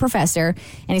for your professor,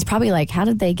 and he's probably like, how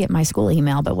did they get my school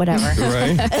email? But whatever.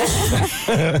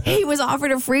 Right. He was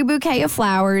offered a free bouquet of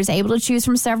flowers, able to choose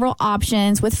from several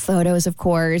options with photos, of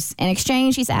course. In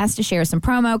exchange, he's asked to share some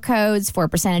promo codes for a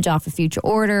percentage off a future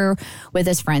order with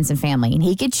his friends and family, and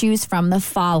he could choose from the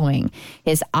following.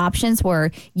 His options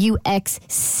were, you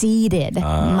exceeded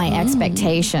my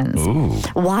expectations. Ooh.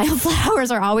 Wildflowers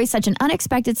are always such an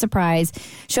unexpected surprise.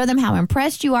 Show them how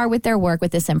impressed you are with their work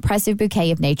with this impressive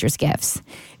bouquet of nature's gifts.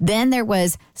 Then there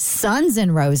was Suns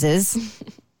and Roses.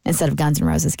 Instead of Guns N'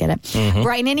 Roses, get it? Mm-hmm.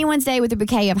 Brighten anyone's day with a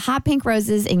bouquet of hot pink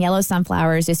roses and yellow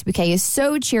sunflowers. This bouquet is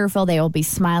so cheerful, they will be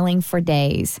smiling for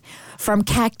days. From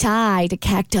cacti to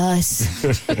cactus.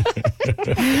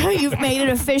 You've made it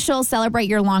official. Celebrate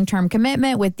your long-term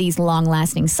commitment with these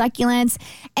long-lasting succulents.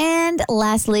 And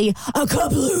lastly, a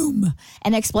kabloom,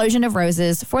 an explosion of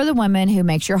roses for the woman who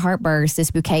makes your heart burst.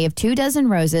 This bouquet of 24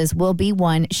 roses will be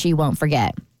one she won't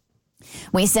forget.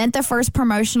 We sent the first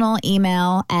promotional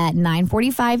email at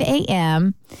 9:45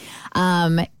 a.m.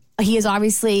 He is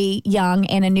obviously young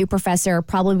and a new professor,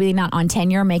 probably not on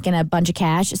tenure, making a bunch of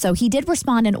cash. So he did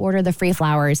respond and order the free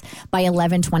flowers by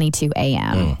 11:22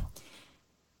 a.m.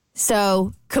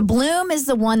 So Kabloom is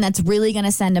the one that's really going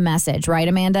to send a message, right,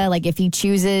 Amanda? Like if he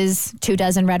chooses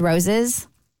 24 red roses.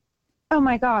 Oh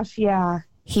my gosh, yeah.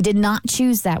 He did not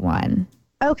choose that one.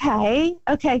 Okay,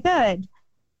 good.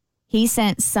 He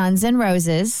sent Suns and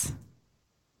Roses.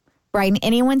 Brighten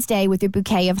anyone's day with a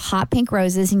bouquet of hot pink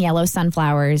roses and yellow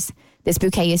sunflowers. This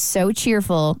bouquet is so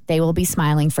cheerful, they will be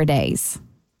smiling for days.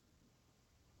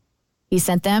 He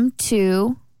sent them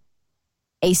to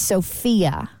a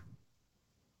Sophia.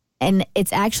 And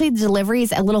it's actually, the delivery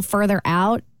is a little further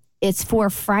out. It's for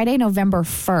Friday, November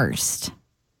 1st.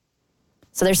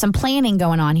 So there's some planning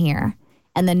going on here.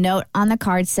 And the note on the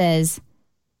card says,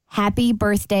 happy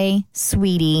birthday,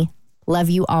 sweetie.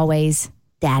 Love you always,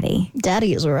 Daddy.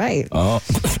 Daddy is right. Oh,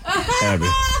 Abby.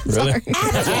 Really?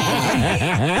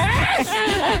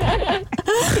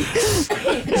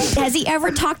 Has he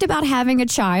ever talked about having a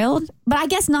child? But I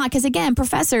guess not, because again,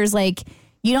 professors, like,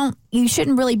 you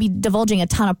shouldn't really be divulging a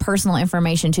ton of personal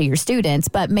information to your students,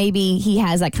 but maybe he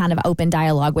has that kind of open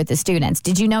dialogue with the students.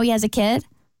 Did you know he has a kid?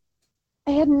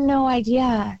 I had no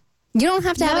idea. You don't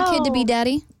have to have a kid to be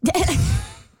daddy.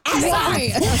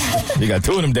 Sorry. You got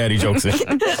two of them daddy jokes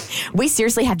in. We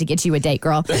seriously have to get you a date,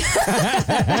 girl.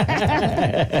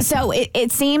 So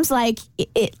it seems like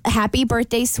happy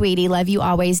birthday, sweetie. Love you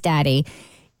always, Daddy.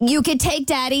 You could take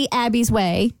Daddy Abby's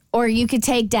way, or you could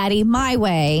take Daddy my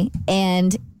way,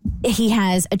 and he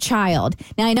has a child.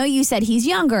 Now, I know you said he's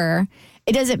younger.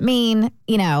 It doesn't mean,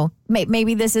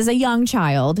 maybe this is a young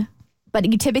child, but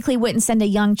you typically wouldn't send a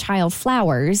young child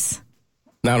flowers.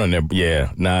 Not on there.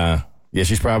 Yeah, nah. Yeah,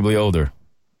 she's probably older.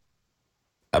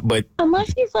 But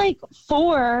unless he's like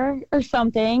 4 or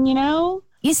something,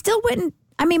 You still wouldn't.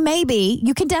 I mean, maybe.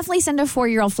 You can definitely send a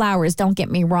 4-year-old flowers, don't get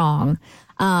me wrong.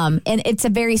 And it's a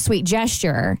very sweet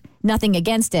gesture. Nothing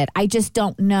against it. I just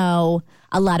don't know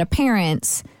a lot of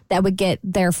parents that would get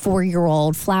their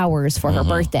 4-year-old flowers for her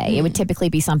birthday. It would typically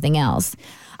be something else.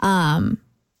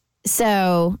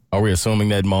 So are we assuming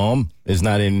that mom is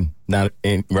not in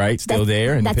right, still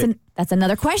there? That's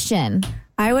another question.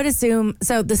 I would assume,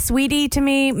 so the sweetie to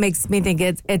me makes me think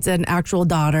it's an actual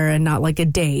daughter and not like a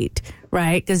date,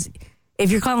 right? Because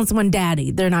if you're calling someone daddy,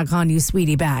 they're not calling you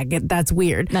sweetie back. That's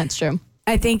weird. That's true.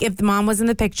 I think if the mom was in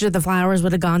the picture, the flowers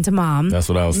would have gone to mom. That's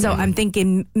what I was So thinking. I'm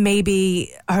thinking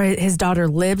maybe his daughter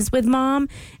lives with mom.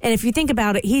 And if you think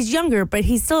about it, he's younger, but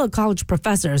he's still a college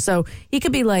professor. So he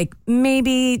could be like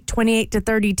maybe 28 to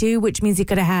 32, which means he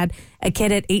could have had a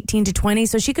kid at 18 to 20.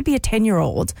 So she could be a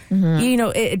 10-year-old.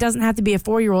 It doesn't have to be a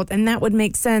 4-year-old. And that would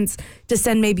make sense to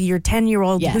send maybe your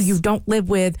 10-year-old who you don't live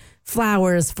with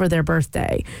flowers for their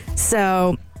birthday.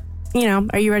 So...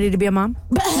 are you ready to be a mom?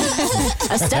 A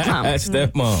stepmom.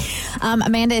 Stepmom.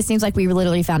 Amanda, it seems like we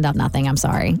literally found out nothing. I'm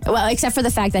sorry. Well, except for the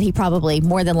fact that he probably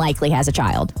more than likely has a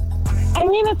child. I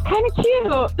mean, it's kind of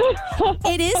cute.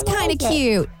 It is kind of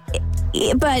cute.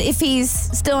 But if he's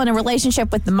still in a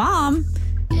relationship with the mom,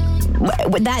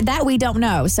 that we don't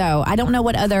know. So I don't know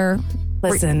what other.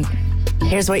 Listen,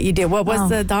 here's what you do. What was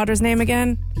the daughter's name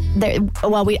again? I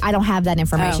don't have that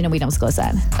information, and we don't disclose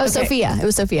that. Oh, okay. Sophia. It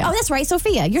was Sophia. Oh, that's right,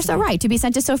 Sophia. You're so right. To be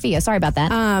sent to Sophia. Sorry about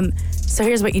that. So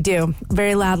here's what you do.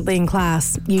 Very loudly in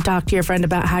class, you talk to your friend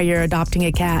about how you're adopting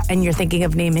a cat, and you're thinking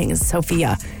of naming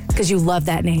Sophia because you love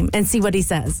that name, and see what he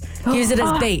says. Use it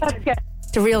as bait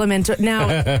to reel him into it. Now,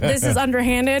 this is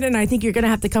underhanded, and I think you're going to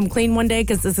have to come clean one day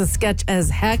because this is sketch as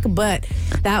heck, but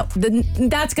that's going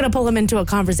to pull him into a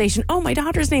conversation. Oh, my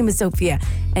daughter's name is Sophia.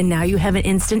 And now you have an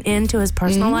instant into his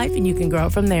personal life, and you can grow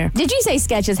it from there. Did you say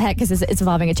sketch as heck because it's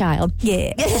involving a child?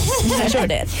 Yeah. I sure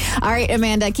did. All right,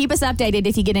 Amanda, keep us updated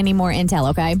if you get any more intel,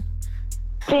 okay?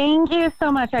 Thank you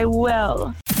so much. I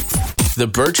will.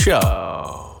 The Burt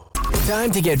Show.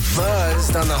 Time to get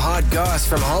buzzed on the hot goss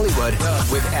from Hollywood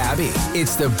with Abby.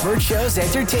 It's the Burt Show's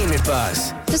entertainment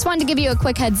buzz. Just wanted to give you a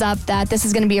quick heads up that this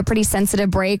is going to be a pretty sensitive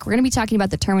break. We're going to be talking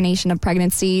about the termination of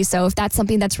pregnancy. So if that's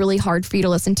something that's really hard for you to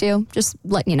listen to, just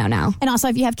letting you know now. And also,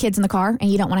 if you have kids in the car and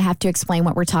you don't want to have to explain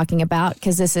what we're talking about,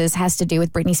 because this has to do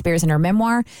with Britney Spears and her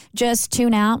memoir, just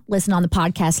tune out, listen on the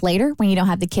podcast later when you don't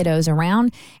have the kiddos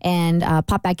around, and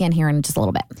pop back in here in just a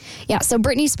little bit. Yeah, so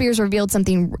Britney Spears revealed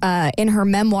something in her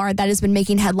memoir that has been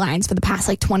making headlines for the past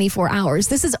 24 hours.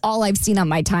 This is all I've seen on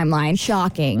my timeline.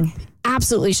 Shocking.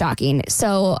 Absolutely shocking.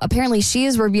 So apparently she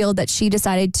has revealed that she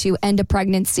decided to end a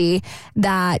pregnancy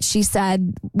that she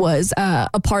said was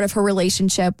a part of her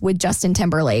relationship with Justin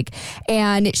Timberlake.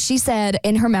 And she said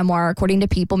in her memoir, according to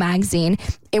People magazine,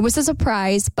 it was a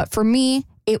surprise, but for me,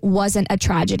 it wasn't a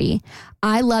tragedy.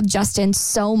 I love Justin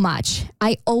so much.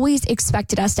 I always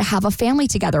expected us to have a family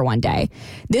together one day.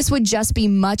 This would just be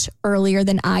much earlier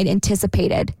than I'd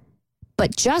anticipated.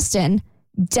 But Justin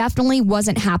definitely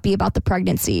wasn't happy about the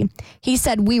pregnancy. He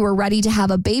said we were ready to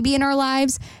have a baby in our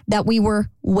lives, that we were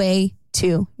way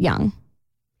too young.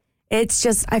 It's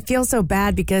just, I feel so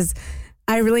bad because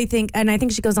I really think, and I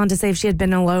think she goes on to say if she had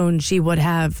been alone, she would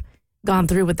have gone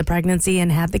through with the pregnancy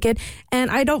and had the kid.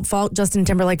 And I don't fault Justin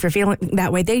Timberlake for feeling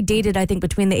that way. They dated, I think,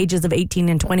 between the ages of 18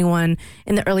 and 21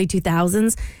 in the early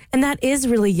 2000s. And that is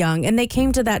really young. And they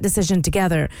came to that decision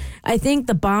together. I think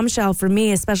the bombshell for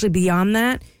me, especially beyond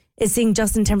that, is seeing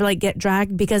Justin Timberlake get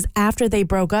dragged, because after they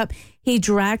broke up, he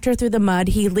dragged her through the mud.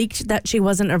 He leaked that she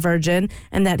wasn't a virgin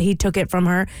and that he took it from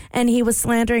her, and he was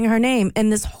slandering her name.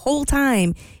 And this whole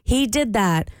time he did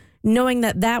that, knowing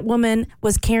that that woman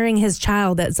was carrying his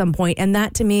child at some point. And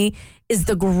that to me is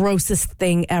the grossest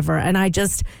thing ever. And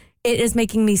it is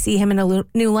making me see him in a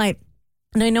new light.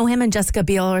 And I know him and Jessica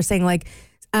Biel are saying, like,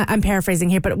 I'm paraphrasing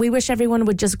here, but we wish everyone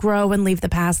would just grow and leave the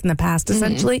past in the past,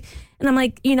 essentially. And I'm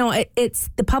like, it's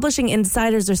the publishing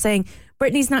insiders are saying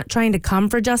Britney's not trying to come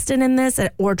for Justin in this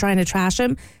or trying to trash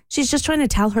him. She's just trying to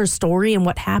tell her story and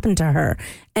what happened to her.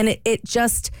 And it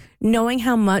just, knowing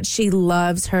how much she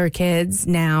loves her kids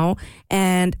now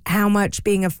and how much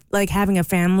having a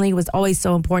family was always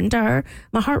so important to her,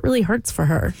 my heart really hurts for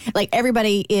her. Like,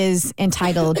 everybody is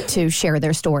entitled to share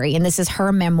their story, and this is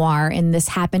her memoir, and this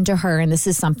happened to her, and this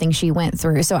is something she went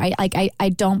through. So I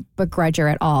don't begrudge her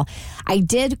at all. I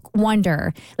did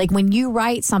wonder, like, when you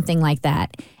write something like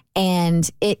that, and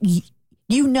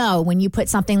when you put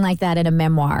something like that in a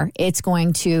memoir, it's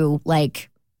going to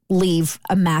leave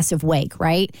a massive wake,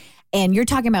 right? And you're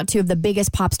talking about two of the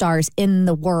biggest pop stars in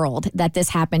the world that this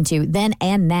happened to then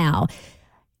and now.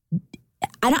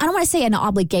 I don't want to say an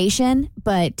obligation,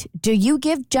 but do you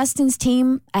give Justin's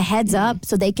team a heads up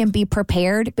so they can be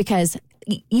prepared? Because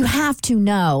you have to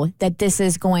know that this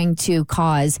is going to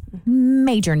cause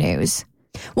major news.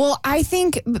 Well, I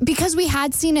think because we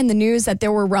had seen in the news that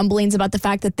there were rumblings about the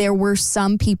fact that there were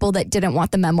some people that didn't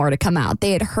want the memoir to come out.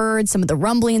 They had heard some of the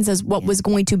rumblings as what was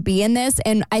going to be in this.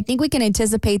 And I think we can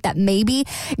anticipate that maybe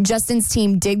Justin's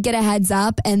team did get a heads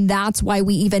up. And that's why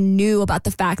we even knew about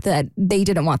the fact that they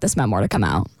didn't want this memoir to come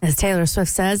out. As Taylor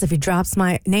Swift says, if he drops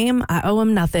my name, I owe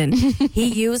him nothing. He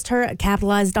used her,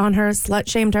 capitalized on her,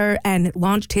 slut-shamed her, and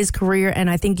launched his career. And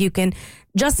I think you can...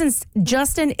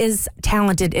 Justin is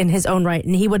talented in his own right,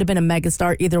 and he would have been a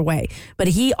megastar either way. But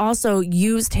he also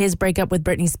used his breakup with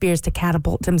Britney Spears to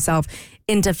catapult himself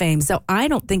into fame. So I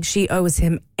don't think she owes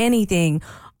him anything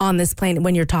on this planet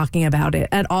when you're talking about it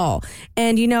at all.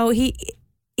 And,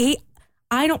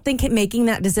 I don't think making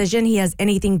that decision he has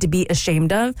anything to be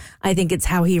ashamed of. I think it's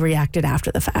how he reacted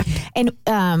after the fact. And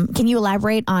can you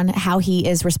elaborate on how he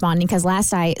is responding? Because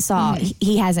last I saw,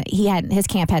 his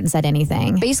camp hadn't said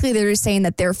anything. Basically, they're just saying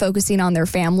that they're focusing on their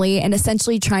family and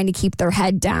essentially trying to keep their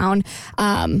head down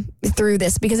through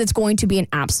this, because it's going to be an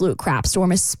absolute crap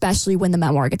storm, especially when the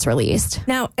memoir gets released.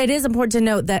 Now, it is important to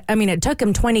note that, I mean, it took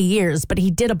him 20 years, but he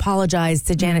did apologize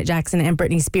to Janet Jackson and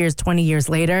Britney Spears 20 years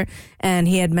later. And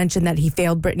he had mentioned that he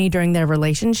failed Britney during their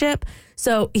relationship.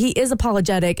 So he is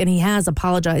apologetic and he has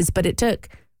apologized, but it took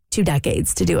 2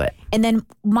 decades to do it. And then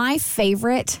my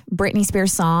favorite Britney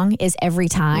Spears song is Every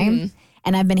Time.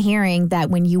 And I've been hearing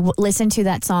that when you listen to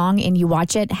that song and you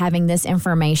watch it, having this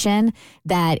information,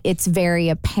 that it's very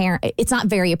apparent. It's not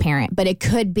very apparent, but it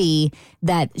could be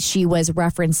that she was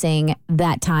referencing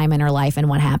that time in her life and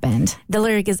what happened. The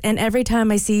lyric is, and every time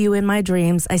I see you in my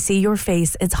dreams, I see your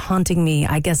face. It's haunting me.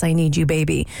 I guess I need you,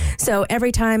 baby. So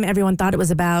every time everyone thought it was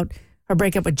about her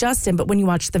breakup with Justin, but when you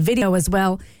watch the video as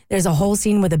well, there's a whole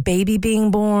scene with a baby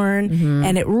being born,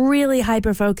 and it really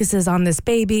hyper focuses on this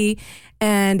baby.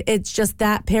 And it's just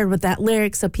that paired with that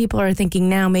lyric. So people are thinking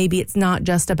now maybe it's not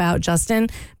just about Justin,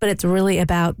 but it's really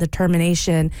about the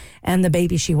termination and the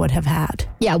baby she would have had.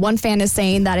 Yeah, one fan is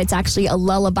saying that it's actually a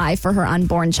lullaby for her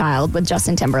unborn child with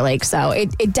Justin Timberlake. So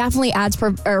it definitely adds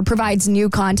or provides new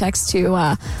context to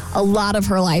a lot of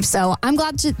her life. So I'm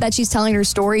glad that she's telling her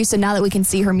story. So now that we can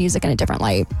see her music in a different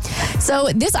light. So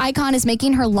this icon is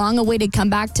making her long-awaited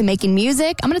comeback to making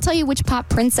music. I'm going to tell you which pop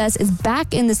princess is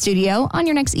back in the studio on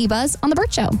your next eBuzz on The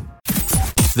Burt Show.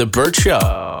 The Burt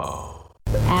Show.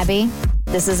 Abby,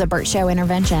 this is a Burt Show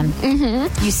intervention.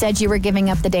 You said you were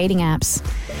giving up the dating apps.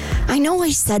 I know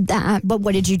I said that, but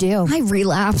what did you do? I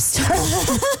relapsed.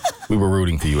 We were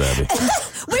rooting for you, Abby.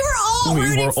 We were all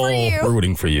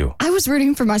rooting for you. I was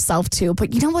rooting for myself too,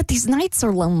 but you know what? These nights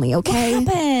are lonely, okay? What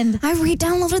happened? I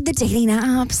re-downloaded the dating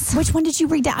apps. Which one did you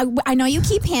re-download? I know you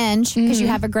keep Hinge because you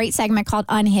have a great segment called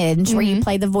Unhinged where you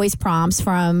play the voice prompts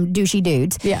from douchey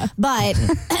dudes. Yeah. But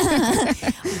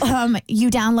you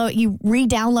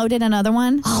re-downloaded another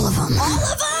one? All of them. All of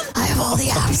them? I have all the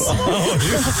apps.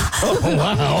 Oh,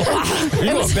 wow.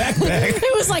 You a backpack.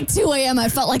 It was like 2 a.m. I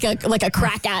felt like a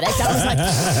crack addict. I was like,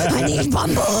 I need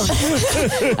Bumble.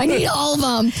 I need all of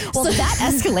them. Well, that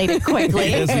escalated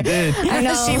quickly. Yes, it did. I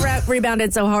know. She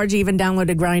rebounded so hard she even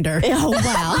downloaded Grindr. Oh,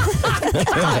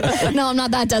 wow. No, I'm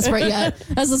not that desperate yet.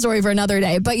 That's a story for another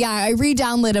day. But yeah, I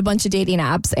re-downloaded a bunch of dating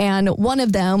apps, and one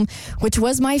of them, which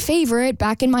was my favorite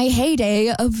back in my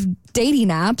heyday of dating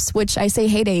apps, which I say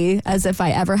heyday as if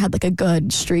I ever had like a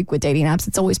good streak with dating apps.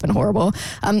 It's always been horrible.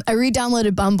 I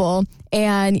re-downloaded Bumble,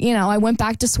 and I went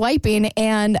back to swiping,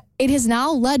 and it has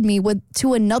now led me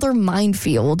to another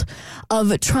minefield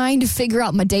of trying to figure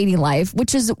out my dating life,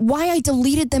 which is why I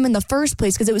deleted them in the first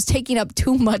place, because it was taking up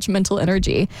too much mental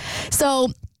energy. So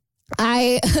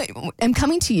I am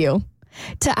coming to you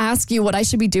to ask you what I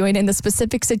should be doing in the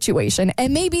specific situation.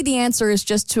 And maybe the answer is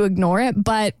just to ignore it,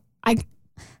 but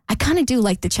I kind of do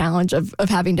like the challenge of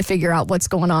having to figure out what's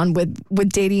going on with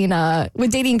dating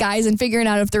guys and figuring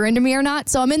out if they're into me or not.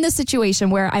 So I'm in this situation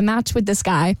where I matched with this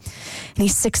guy, and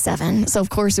he's 6'7". So of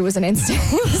course it was an instant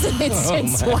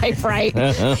swipe, right?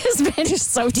 This man is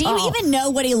so tall. Do you even know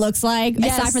what he looks like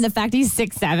aside from the fact he's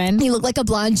 6'7"? He looked like a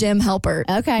blonde Jim Halpert.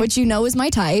 Okay, which is my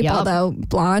type. Yep. Although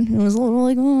blonde, it was a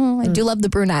little like I do love the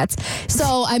brunettes.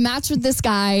 So I matched with this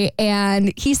guy,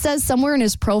 and he says somewhere in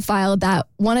his profile that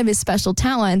one of his special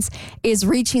talents is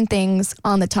reaching things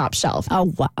on the top shelf.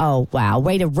 Oh, wow.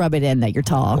 Way to rub it in that you're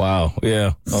tall. Wow.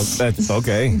 Yeah. Oh, that's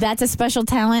okay. That's a special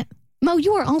talent. Mo,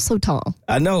 you are also tall.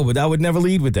 I know, but I would never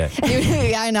lead with that.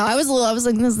 Yeah, I know. I was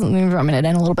like, this is rubbing it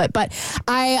in a little bit. But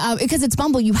because it's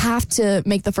Bumble, you have to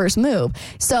make the first move.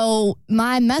 So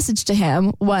my message to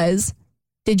him was,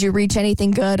 did you reach anything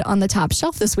good on the top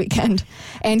shelf this weekend?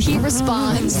 And he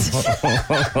responds.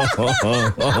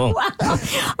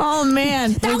 Oh,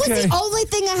 man. That was the only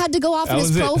thing I had to go off in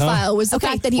his profile was the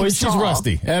fact that he was tall. She's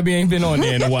rusty. Abby ain't been on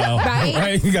there in a while.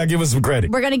 Right? You got to give us some credit.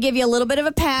 We're going to give you a little bit of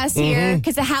a pass here.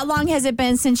 Because how long has it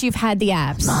been since you've had the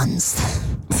apps? Months.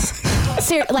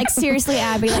 Seriously,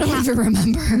 Abby. I don't even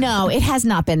remember. No, it has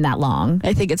not been that long.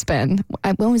 I think it's been,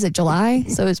 when was it, July?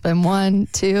 So it's been 1,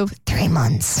 2, 3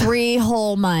 months. 3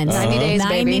 whole months. 90 days,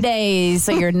 90 baby. days.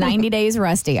 So you're 90 days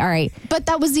rusty. All right. But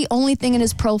that was the only thing in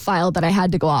his profile that I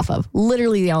had to go off of.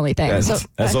 Literally the only thing.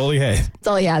 That's all he had. That's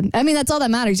all he had. I mean, that's all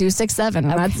that matters. He was 6'7", and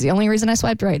that's the only reason I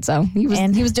swiped right. So he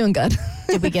was doing good.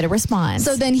 Did we get a response?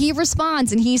 So then he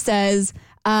responds, and he says,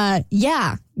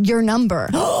 yeah, your number.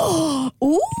 Ooh.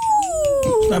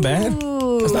 Not bad.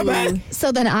 That's not bad.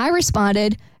 So then I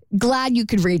responded, glad you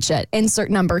could reach it. Insert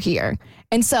number here.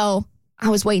 And so I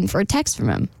was waiting for a text from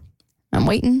him. I'm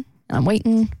waiting.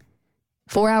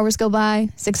 4 hours go by,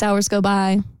 6 hours go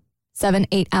by, 7,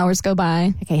 8 hours go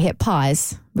by. Okay, hit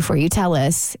pause before you tell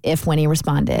us if when he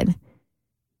responded.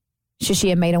 Should she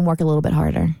have made him work a little bit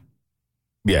harder?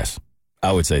 Yes,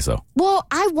 I would say so. Well,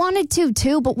 I wanted to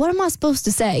too, but what am I supposed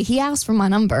to say? He asked for my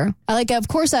number. I'm like,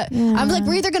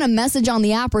 we're either going to message on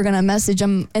the app or going to message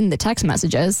him in the text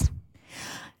messages.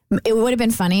 It would have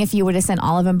been funny if you would have sent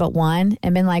all of them but one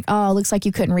and been like, oh, looks like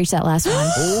you couldn't reach that last one.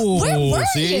 Ooh, Where were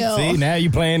you? See, now you're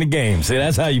playing the game. See,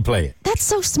 that's how you play it. That's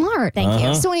so smart. Thank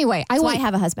you. So anyway, That's why I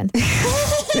have a husband.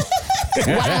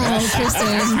 Wow, Kristen.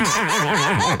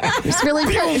 It's really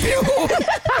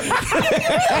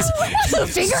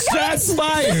finger Shots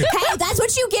fired. Hey, that's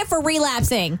what you get for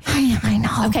relapsing. I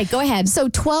know. Okay, go ahead. So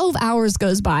 12 hours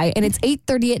goes by, and it's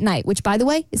 8:30 at night, which, by the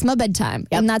way, is my bedtime.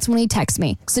 And that's when he texts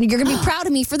me. So you're going to be proud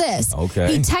of me for this.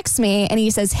 Okay. He texts me, and he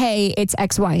says, hey, it's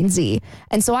X, Y, and Z.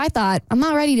 And so I thought, I'm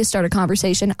not ready to start a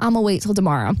conversation. I'm going to wait till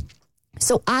tomorrow.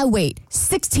 So I wait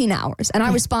 16 hours, and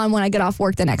I respond when I get off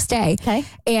work the next day. Okay.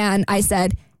 And I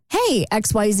said, hey,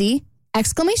 XYZ,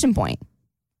 exclamation point.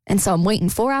 And so I'm waiting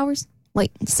 4 hours,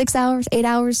 6 hours, 8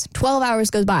 hours, 12 hours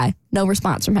goes by. No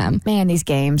response from him. Man, these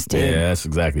games, dude. Yeah, that's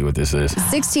exactly what this is.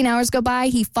 16 hours go by.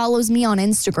 He follows me on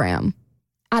Instagram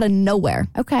out of nowhere.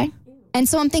 Okay. And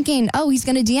so I'm thinking, oh, he's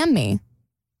going to DM me.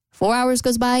 4 hours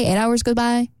goes by, 8 hours goes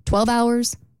by, 12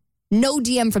 hours. No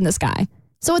DM from this guy.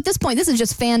 So at this point, this is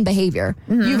just fan behavior.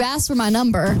 Mm-hmm. You've asked for my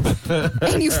number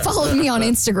and you followed me on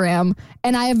Instagram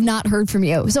and I have not heard from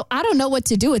you. So I don't know what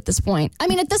to do at this point. I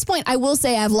mean, at this point, I will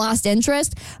say I've lost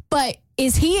interest, but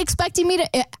is he expecting me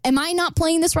to, am I not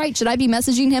playing this right? Should I be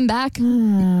messaging him back?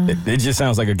 It just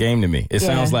sounds like a game to me. It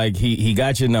sounds like he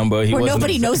got your number. Where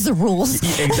nobody knows the rules.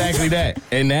 Exactly that.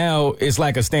 And now it's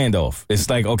like a standoff. It's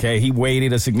like, okay, he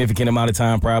waited a significant amount of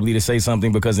time probably to say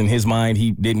something because in his mind,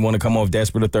 he didn't want to come off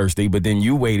desperate or thirsty. But then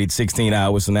you waited 16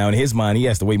 hours. So now in his mind, he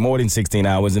has to wait more than 16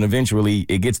 hours. And eventually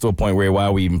it gets to a point where why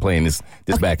are we even playing this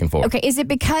back and forth? Okay, is it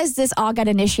because this all got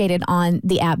initiated on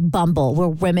the app Bumble where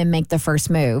women make the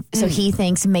first move? So he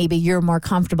thinks maybe you're more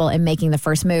comfortable in making the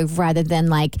first move rather than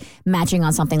like matching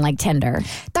on something like Tinder.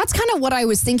 That's kind of what I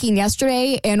was thinking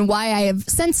yesterday and why I have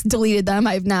since deleted them.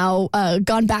 I've now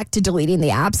gone back to deleting the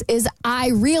apps is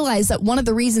I realized that one of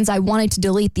the reasons I wanted to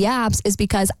delete the apps is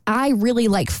because I really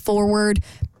like forward,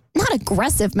 not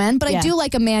aggressive men, but I do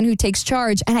like a man who takes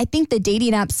charge. And I think the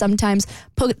dating app sometimes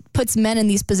puts men in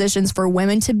these positions for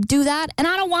women to do that. And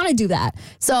I don't want to do that.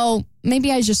 So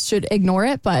maybe I just should ignore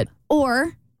it,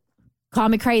 or call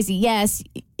me crazy. Yes,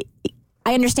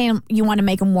 I understand you want to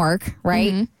make them work,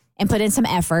 right? Mm-hmm. And put in some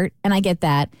effort, and I get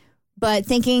that. But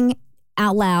thinking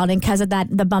out loud, and because of that,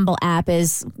 the Bumble app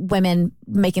is women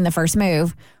making the first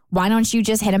move, why don't you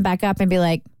just hit him back up and be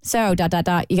like, so, ... you going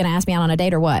to ask me out on a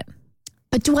date or what?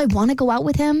 But do I want to go out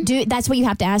with him? That's what you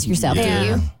have to ask yourself, do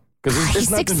you? Because He's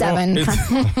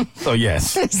 6'7". So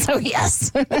yes. So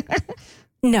yes.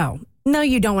 No,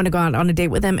 you don't want to go out on a date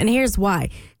with him. And here's why.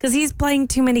 Because he's playing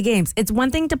too many games. It's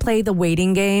one thing to play the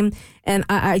waiting game. And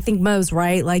I think Mo's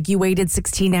right. Like, you waited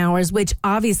 16 hours, which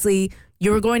obviously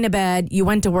you were going to bed. You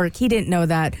went to work. He didn't know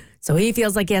that. So he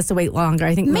feels like he has to wait longer.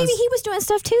 I think maybe he was doing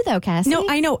stuff too, though, Cassie. No,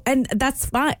 I know. And that's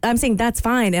fine. I'm saying that's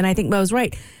fine. And I think Mo's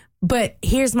right. But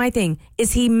here's my thing.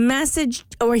 Is he messaged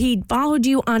or he followed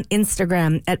you on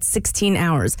Instagram at 16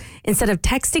 hours instead of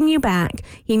texting you back?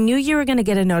 He knew you were going to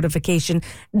get a notification.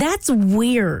 That's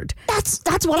weird. That's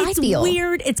what I feel. It's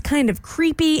weird. It's kind of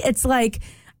creepy. It's like,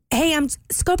 hey, I'm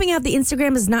scoping out the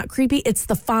Instagram is not creepy. It's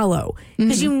the follow.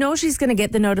 Because you know she's going to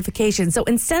get the notification. So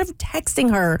instead of texting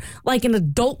her like an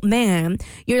adult man,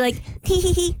 you're like,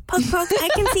 hee, poke, I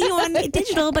can see you on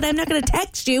digital, but I'm not going to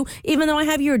text you, even though I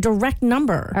have your direct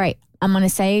number. All right. I'm going to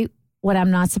say what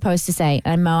I'm not supposed to say.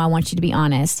 And Mo, I want you to be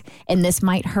honest. And this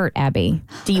might hurt, Abby.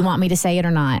 Do you want me to say it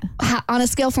or not? On a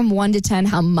scale from 1 to 10,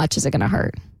 how much is it going to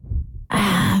hurt?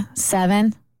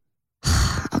 7.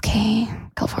 Okay,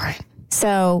 go for it.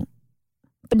 So,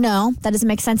 but no, that doesn't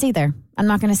make sense either. I'm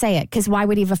not going to say it because why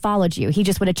would he have followed you? He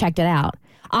just would have checked it out.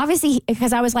 Obviously,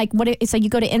 because I was like, so you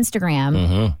go to Instagram.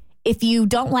 Mm-hmm. If you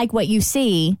don't like what you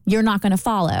see, you're not going to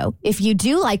follow. If you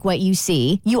do like what you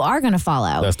see, you are going to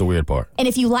follow. That's the weird part. And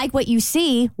if you like what you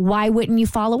see, why wouldn't you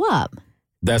follow up?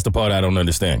 That's the part I don't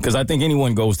understand. Because I think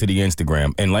anyone goes to the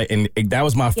Instagram and that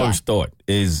was my first thought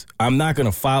is I'm not going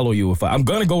to follow you I'm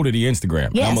going to go to the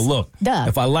Instagram. Yes. I'm going to look. Duh.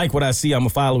 If I like what I see, I'm going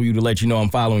to follow you to let you know I'm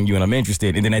following you and I'm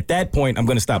interested. And then at that point, I'm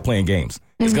going to stop playing games.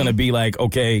 Mm-hmm. It's going to be like,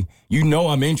 okay, you know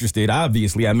I'm interested.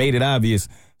 Obviously, I made it obvious.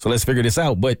 So let's figure this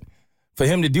out. But for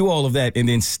him to do all of that and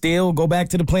then still go back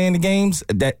to the playing the games,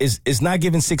 that it's not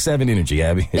giving 6'7" energy,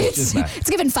 Abby. It's just not. It's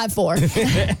giving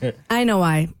 5'4". I know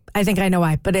why. I think I know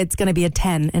why, but it's going to be a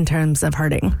 10 in terms of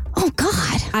hurting. Oh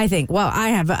God. I think. Well, I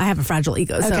have a fragile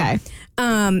ego. So, Okay.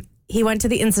 He went to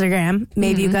the Instagram.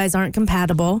 Maybe you guys aren't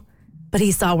compatible, but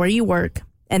he saw where you work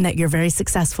and that you're very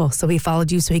successful. So he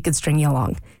followed you so he could string you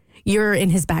along. You're in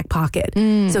his back pocket.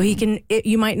 So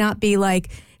you might not be like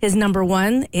his number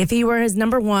one. If he were his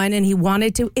number one and he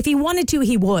wanted to,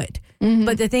 he would.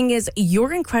 But the thing is,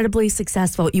 you're incredibly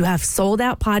successful. You have sold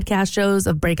out podcast shows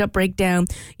of Breakup Breakdown.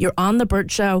 You're on the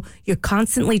Burt Show. You're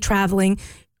constantly traveling.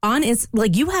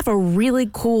 You have a really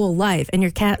cool life, and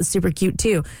your cat is super cute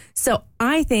too. So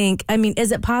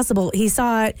is it possible he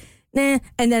saw it,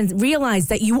 and then realized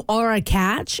that you are a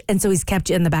catch, and so he's kept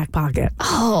you in the back pocket?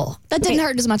 Oh, that didn't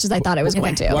hurt as much as I thought it was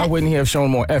going to. Why wouldn't he have shown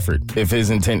more effort if his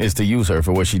intent is to use her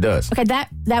for what she does? Okay,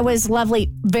 that was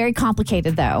lovely. Very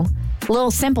complicated, though. A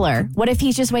little simpler. What if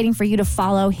he's just waiting for you to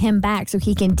follow him back so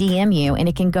he can DM you and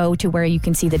it can go to where you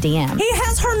can see the DM? He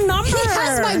has her number. He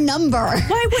has my number.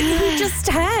 Why wouldn't he just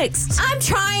text? I'm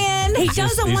trying. He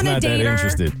doesn't want to not that date her.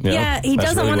 interested. Yeah, he that's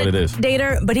doesn't really want what it to is. date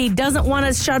her, but he doesn't want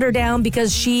to shut her down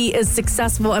because she is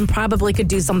successful and probably could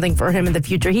do something for him in the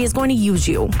future. He is going to use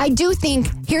you. I do think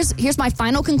here's my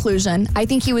final conclusion. I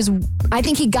think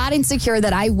he got insecure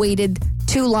that I waited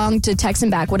too long to text him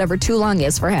back, whatever too long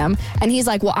is for him. And he's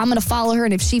like, well, I'm going to follow her.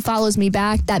 And if she follows me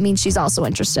back, that means she's also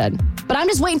interested. But I'm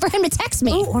just waiting for him to text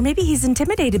me. Oh, or maybe he's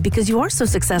intimidated because you are so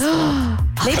successful.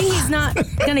 Maybe he's not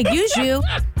going to use you.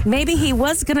 Maybe he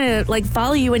was going to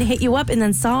follow you and hit you up and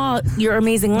then saw your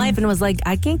amazing life and was like,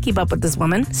 I can't keep up with this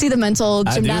woman. See the mental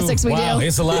gymnastics we Wow, do?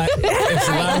 it's a lot. It's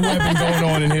a lot of weapon going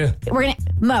on in here.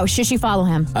 Mo, should she follow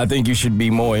him? I think you should be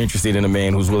more interested in a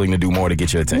man who's willing to do more to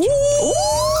get your attention.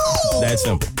 That's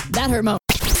simple. That hurt Mo.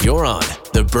 You're on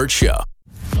The Burt Show.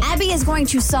 Abby is going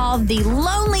to solve the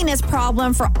loneliness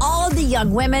problem for all of the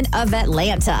young women of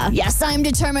Atlanta. Yes, I'm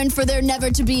determined for there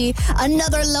never to be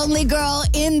another lonely girl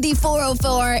in the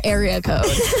 404 area code.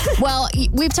 Well,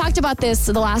 we've talked about this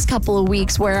the last couple of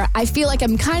weeks where I feel like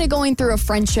I'm kind of going through a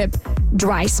friendship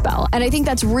dry spell. And I think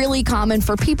that's really common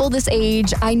for people this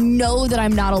age. I know that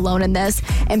I'm not alone in this.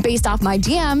 And based off my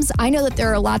DMs, I know that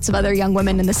there are lots of other young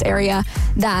women in this area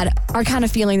that are kind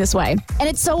of feeling this way. And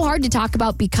it's so hard to talk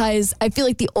about because I feel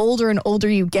like the older and older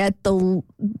you get, the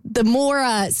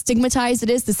more stigmatized it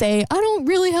is to say, I don't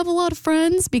really have a lot of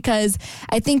friends, because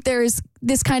I think there's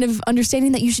this kind of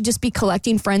understanding that you should just be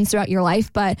collecting friends throughout your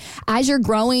life. But as you're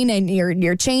growing and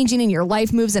you're changing and your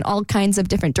life moves in all kinds of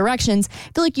different directions,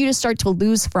 I feel like you just start to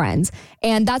lose friends.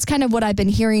 And that's kind of what I've been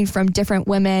hearing from different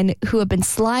women who have been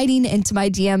sliding into my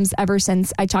DMs ever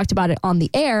since I talked about it on the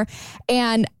air.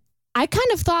 And I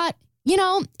kind of thought,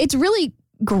 it's really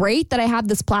great that I have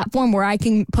this platform where I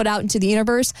can put out into the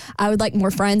universe, I would like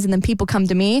more friends, and then people come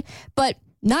to me. But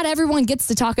not everyone gets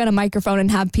to talk on a microphone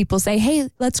and have people say, hey,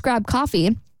 let's grab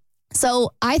coffee.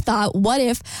 So I thought, what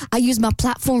if I use my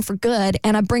platform for good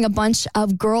and I bring a bunch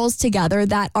of girls together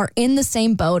that are in the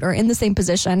same boat or in the same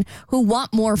position who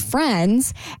want more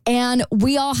friends, and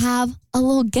we all have a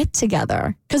little get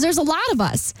together, because there's a lot of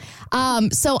us.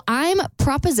 So I'm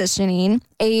propositioning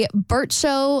a Burt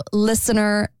Show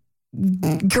listener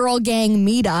girl gang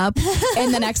meetup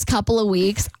in the next couple of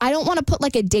weeks. I don't want to put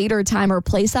a date or time or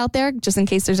place out there just in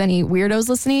case there's any weirdos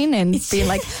listening and being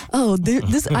like, oh,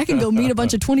 this I can go meet a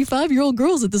bunch of 25-year-old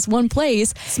girls at this one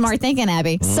place. Smart thinking,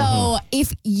 Abby. So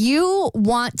if you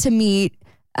want to meet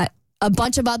a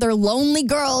bunch of other lonely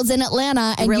girls in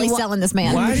Atlanta, and really selling this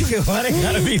man. Why they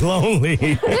gotta be lonely?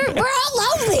 We're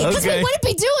all lonely because we wouldn't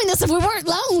be doing this if we weren't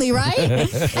lonely, right?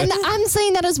 And I'm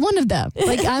saying that as one of them.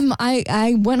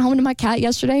 I went home to my cat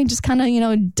yesterday and just kind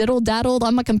of diddle daddled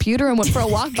on my computer and went for a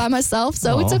walk by myself.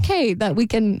 So it's okay that we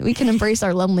can embrace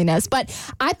our loneliness. But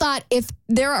I thought if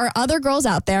there are other girls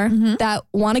out there that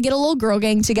want to get a little girl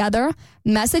gang together,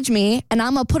 message me and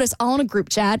I'm gonna put us all in a group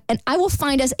chat, and I will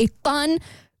find us a fun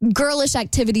girlish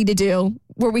activity to do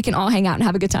where we can all hang out and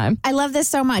have a good time. I love this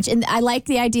so much. And I like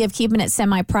the idea of keeping it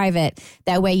semi-private.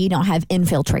 That way you don't have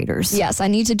infiltrators. Yes, I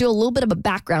need to do a little bit of a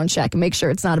background check and make sure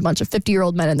it's not a bunch of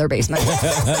 50-year-old men in their basement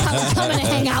coming to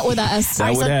hang out with us.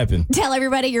 That would happen. Tell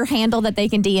everybody your handle that they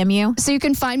can DM you. So you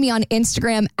can find me on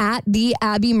Instagram at the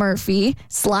Abby Murphy.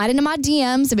 Slide into my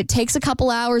DMs. If it takes a couple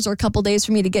hours or a couple days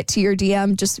for me to get to your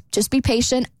DM, just be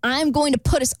patient. I'm going to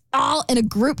put us all in a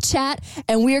group chat,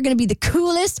 and we are going to be the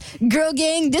coolest girl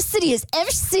gang this city has ever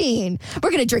seen.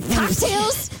 We're going to drink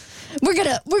cocktails. we're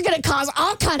gonna cause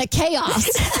all kind of chaos.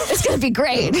 It's gonna be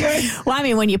great. Well, I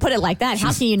mean, when you put it like that,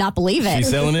 how can you not believe it? She's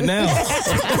selling it now.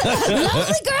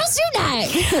 Lonely girls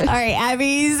unite. All right,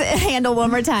 Abby's handle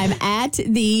one more time at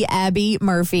the Abby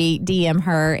Murphy. DM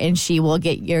her and she will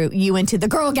get you into the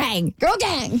girl gang. Girl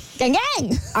gang,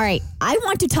 gang. All right, I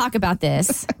want to talk about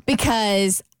this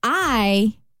because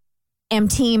I am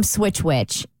Team Switch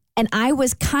Witch. And I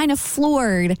was kind of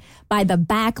floored by the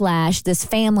backlash this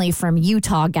family from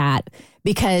Utah got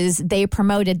because they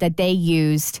promoted that they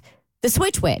used the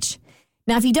Switch Witch.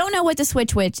 Now, if you don't know what the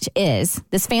Switch Witch is,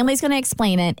 this family's going to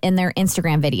explain it in their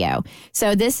Instagram video.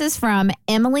 So this is from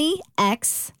Emily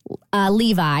X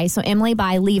Levi. So Emily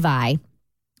by Levi.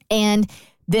 And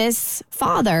this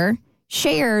father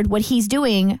shared what he's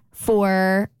doing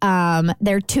for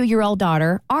their 2-year-old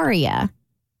daughter, Aria.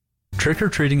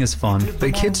 Trick-or-treating is fun,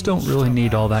 but kids don't really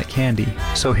need all that candy.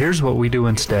 So here's what we do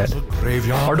instead.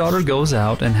 Our daughter goes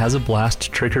out and has a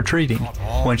blast trick-or-treating.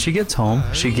 When she gets home,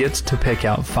 she gets to pick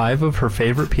out 5 of her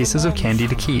favorite pieces of candy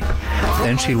to keep.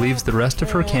 Then she leaves the rest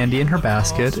of her candy in her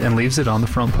basket and leaves it on the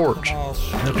front porch.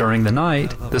 During the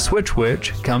night, the Switch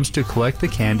Witch comes to collect the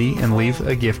candy and leave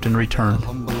a gift in return.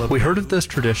 We heard of this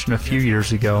tradition a few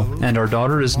years ago, and our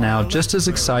daughter is now just as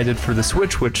excited for the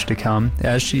Switch Witch to come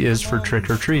as she is for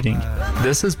trick-or-treating.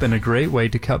 This has been a great way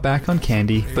to cut back on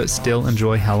candy, but still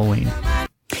enjoy Halloween.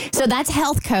 So that's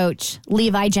health coach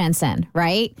Levi Jensen,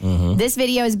 right? Mm-hmm. This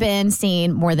video has been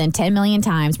seen more than 10 million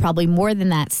times, probably more than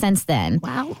that since then.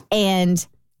 Wow. And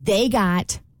they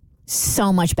got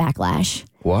so much backlash.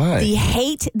 Why? The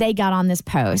hate they got on this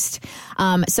post.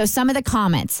 So some of the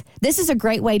comments. This is a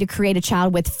great way to create a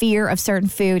child with fear of certain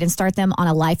food and start them on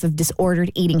a life of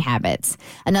disordered eating habits.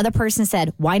 Another person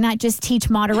said, why not just teach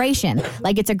moderation?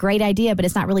 Like it's a great idea, but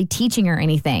it's not really teaching her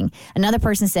anything. Another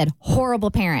person said, horrible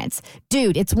parents.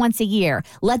 Dude, it's once a year.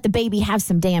 Let the baby have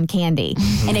some damn candy.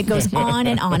 And it goes on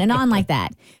and on and on like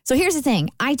that. So here's the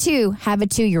thing. I too have a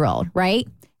 2-year-old, right?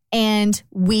 And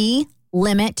we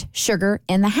limit sugar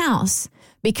in the house.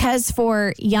 Because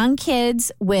for young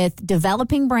kids with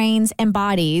developing brains and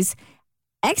bodies,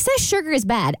 excess sugar is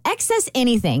bad. Excess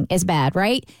anything is bad,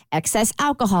 right? Excess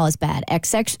alcohol is bad.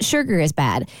 Excess sugar is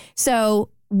bad. So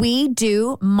we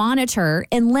do monitor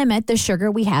and limit the sugar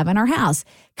we have in our house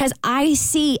because I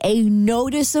see a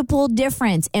noticeable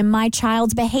difference in my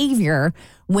child's behavior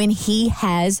when he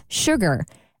has sugar.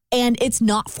 And it's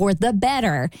not for the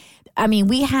better. I mean,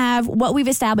 we have what we've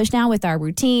established now with our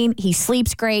routine. He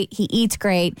sleeps great. He eats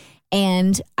great.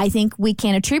 And I think we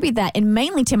can attribute that and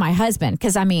mainly to my husband.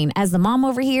 Because, I mean, as the mom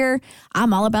over here,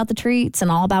 I'm all about the treats and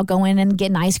all about going and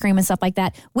getting ice cream and stuff like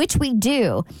that, which we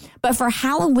do. But for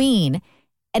Halloween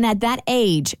and at that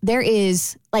age, there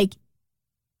is like,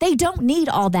 they don't need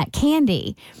all that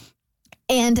candy.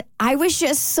 And I was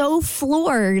just so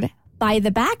floored by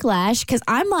the backlash because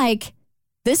I'm like,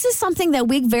 this is something that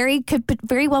we could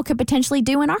potentially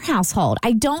do in our household.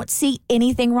 I don't see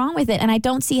anything wrong with it, and I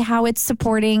don't see how it's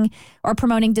supporting or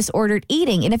promoting disordered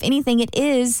eating. And if anything, it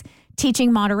is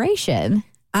teaching moderation.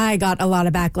 I got a lot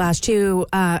of backlash too.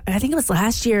 I think it was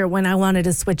last year when I wanted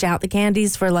to switch out the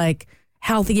candies for like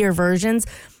healthier versions.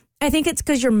 I think it's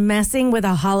because you're messing with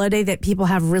a holiday that people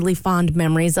have really fond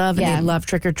memories of and they love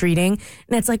trick-or-treating.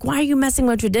 And it's like, why are you messing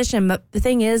with tradition? But the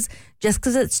thing is, just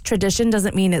because it's tradition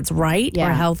doesn't mean it's right or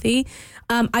healthy.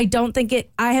 I don't think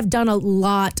I have done a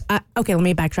lot. Okay, let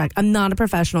me backtrack. I'm not a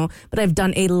professional, but I've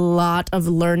done a lot of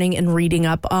learning and reading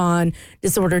up on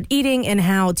disordered eating and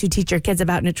how to teach your kids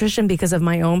about nutrition because of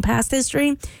my own past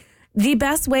history. The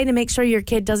best way to make sure your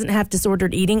kid doesn't have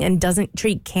disordered eating and doesn't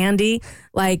treat candy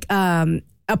like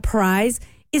a prize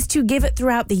is to give it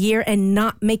throughout the year and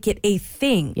not make it a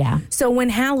thing. Yeah. So when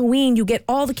Halloween, you get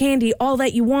all the candy, all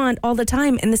that you want, all the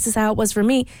time. And this is how it was for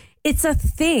me. It's a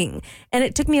thing. And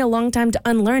it took me a long time to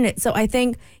unlearn it. So I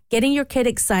think getting your kid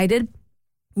excited,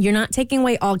 you're not taking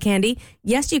away all candy.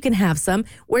 Yes, you can have some.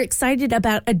 We're excited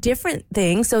about a different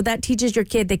thing. So that teaches your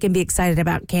kid they can be excited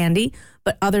about candy,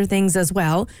 but other things as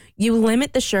well. You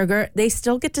limit the sugar. They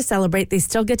still get to celebrate. They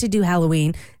still get to do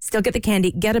Halloween, still get the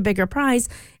candy, get a bigger prize.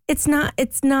 It's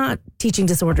not teaching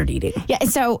disordered eating. Yeah.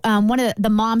 So one of the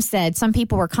moms said some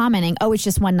people were commenting, oh, it's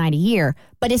just one night a year.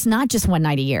 But it's not just one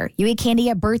night a year. You eat candy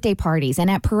at birthday parties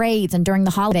and at parades and during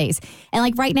the holidays. And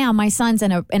like right now, my son's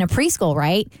in a preschool,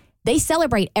 right? They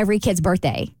celebrate every kid's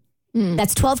birthday.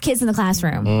 That's 12 kids in the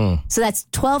classroom. So that's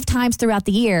 12 times throughout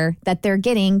the year that they're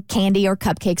getting candy or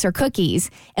cupcakes or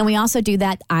cookies. And we also do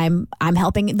that. I'm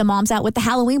helping the moms out with the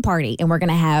Halloween party, and we're going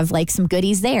to have like some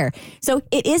goodies there. So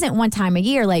it isn't one time a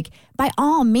year. Like, by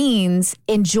all means,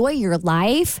 enjoy your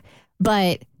life.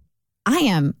 But I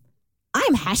am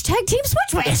I'm hashtag Team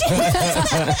Switch.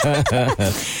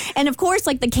 And of course,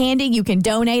 like the candy, you can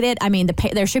donate it. I mean,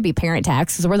 there should be parent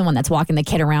tax because we're the one that's walking the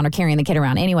kid around or carrying the kid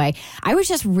around anyway. I was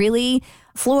just really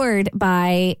floored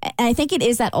by, and I think it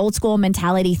is that old school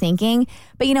mentality thinking.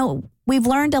 But, we've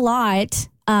learned a lot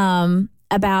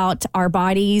about our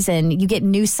bodies, and you get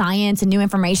new science and new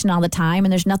information all the time.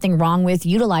 And there's nothing wrong with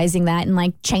utilizing that and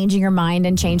like changing your mind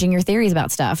and changing your theories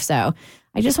about stuff. So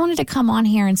I just wanted to come on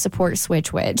here and support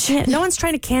Switch Witch. Yeah, no one's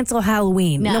trying to cancel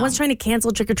Halloween. No. No one's trying to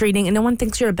cancel trick-or-treating, and no one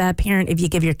thinks you're a bad parent if you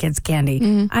give your kids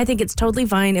candy. I think it's totally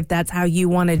fine if that's how you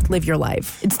want to live your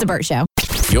life. It's The Burt Show.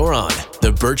 You're on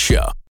The Burt Show.